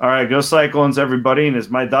 All right, go Cyclones, everybody. And as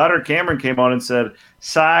my daughter Cameron came on and said,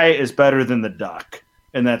 Cy is better than the Duck.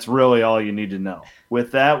 And that's really all you need to know.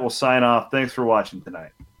 With that, we'll sign off. Thanks for watching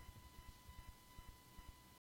tonight.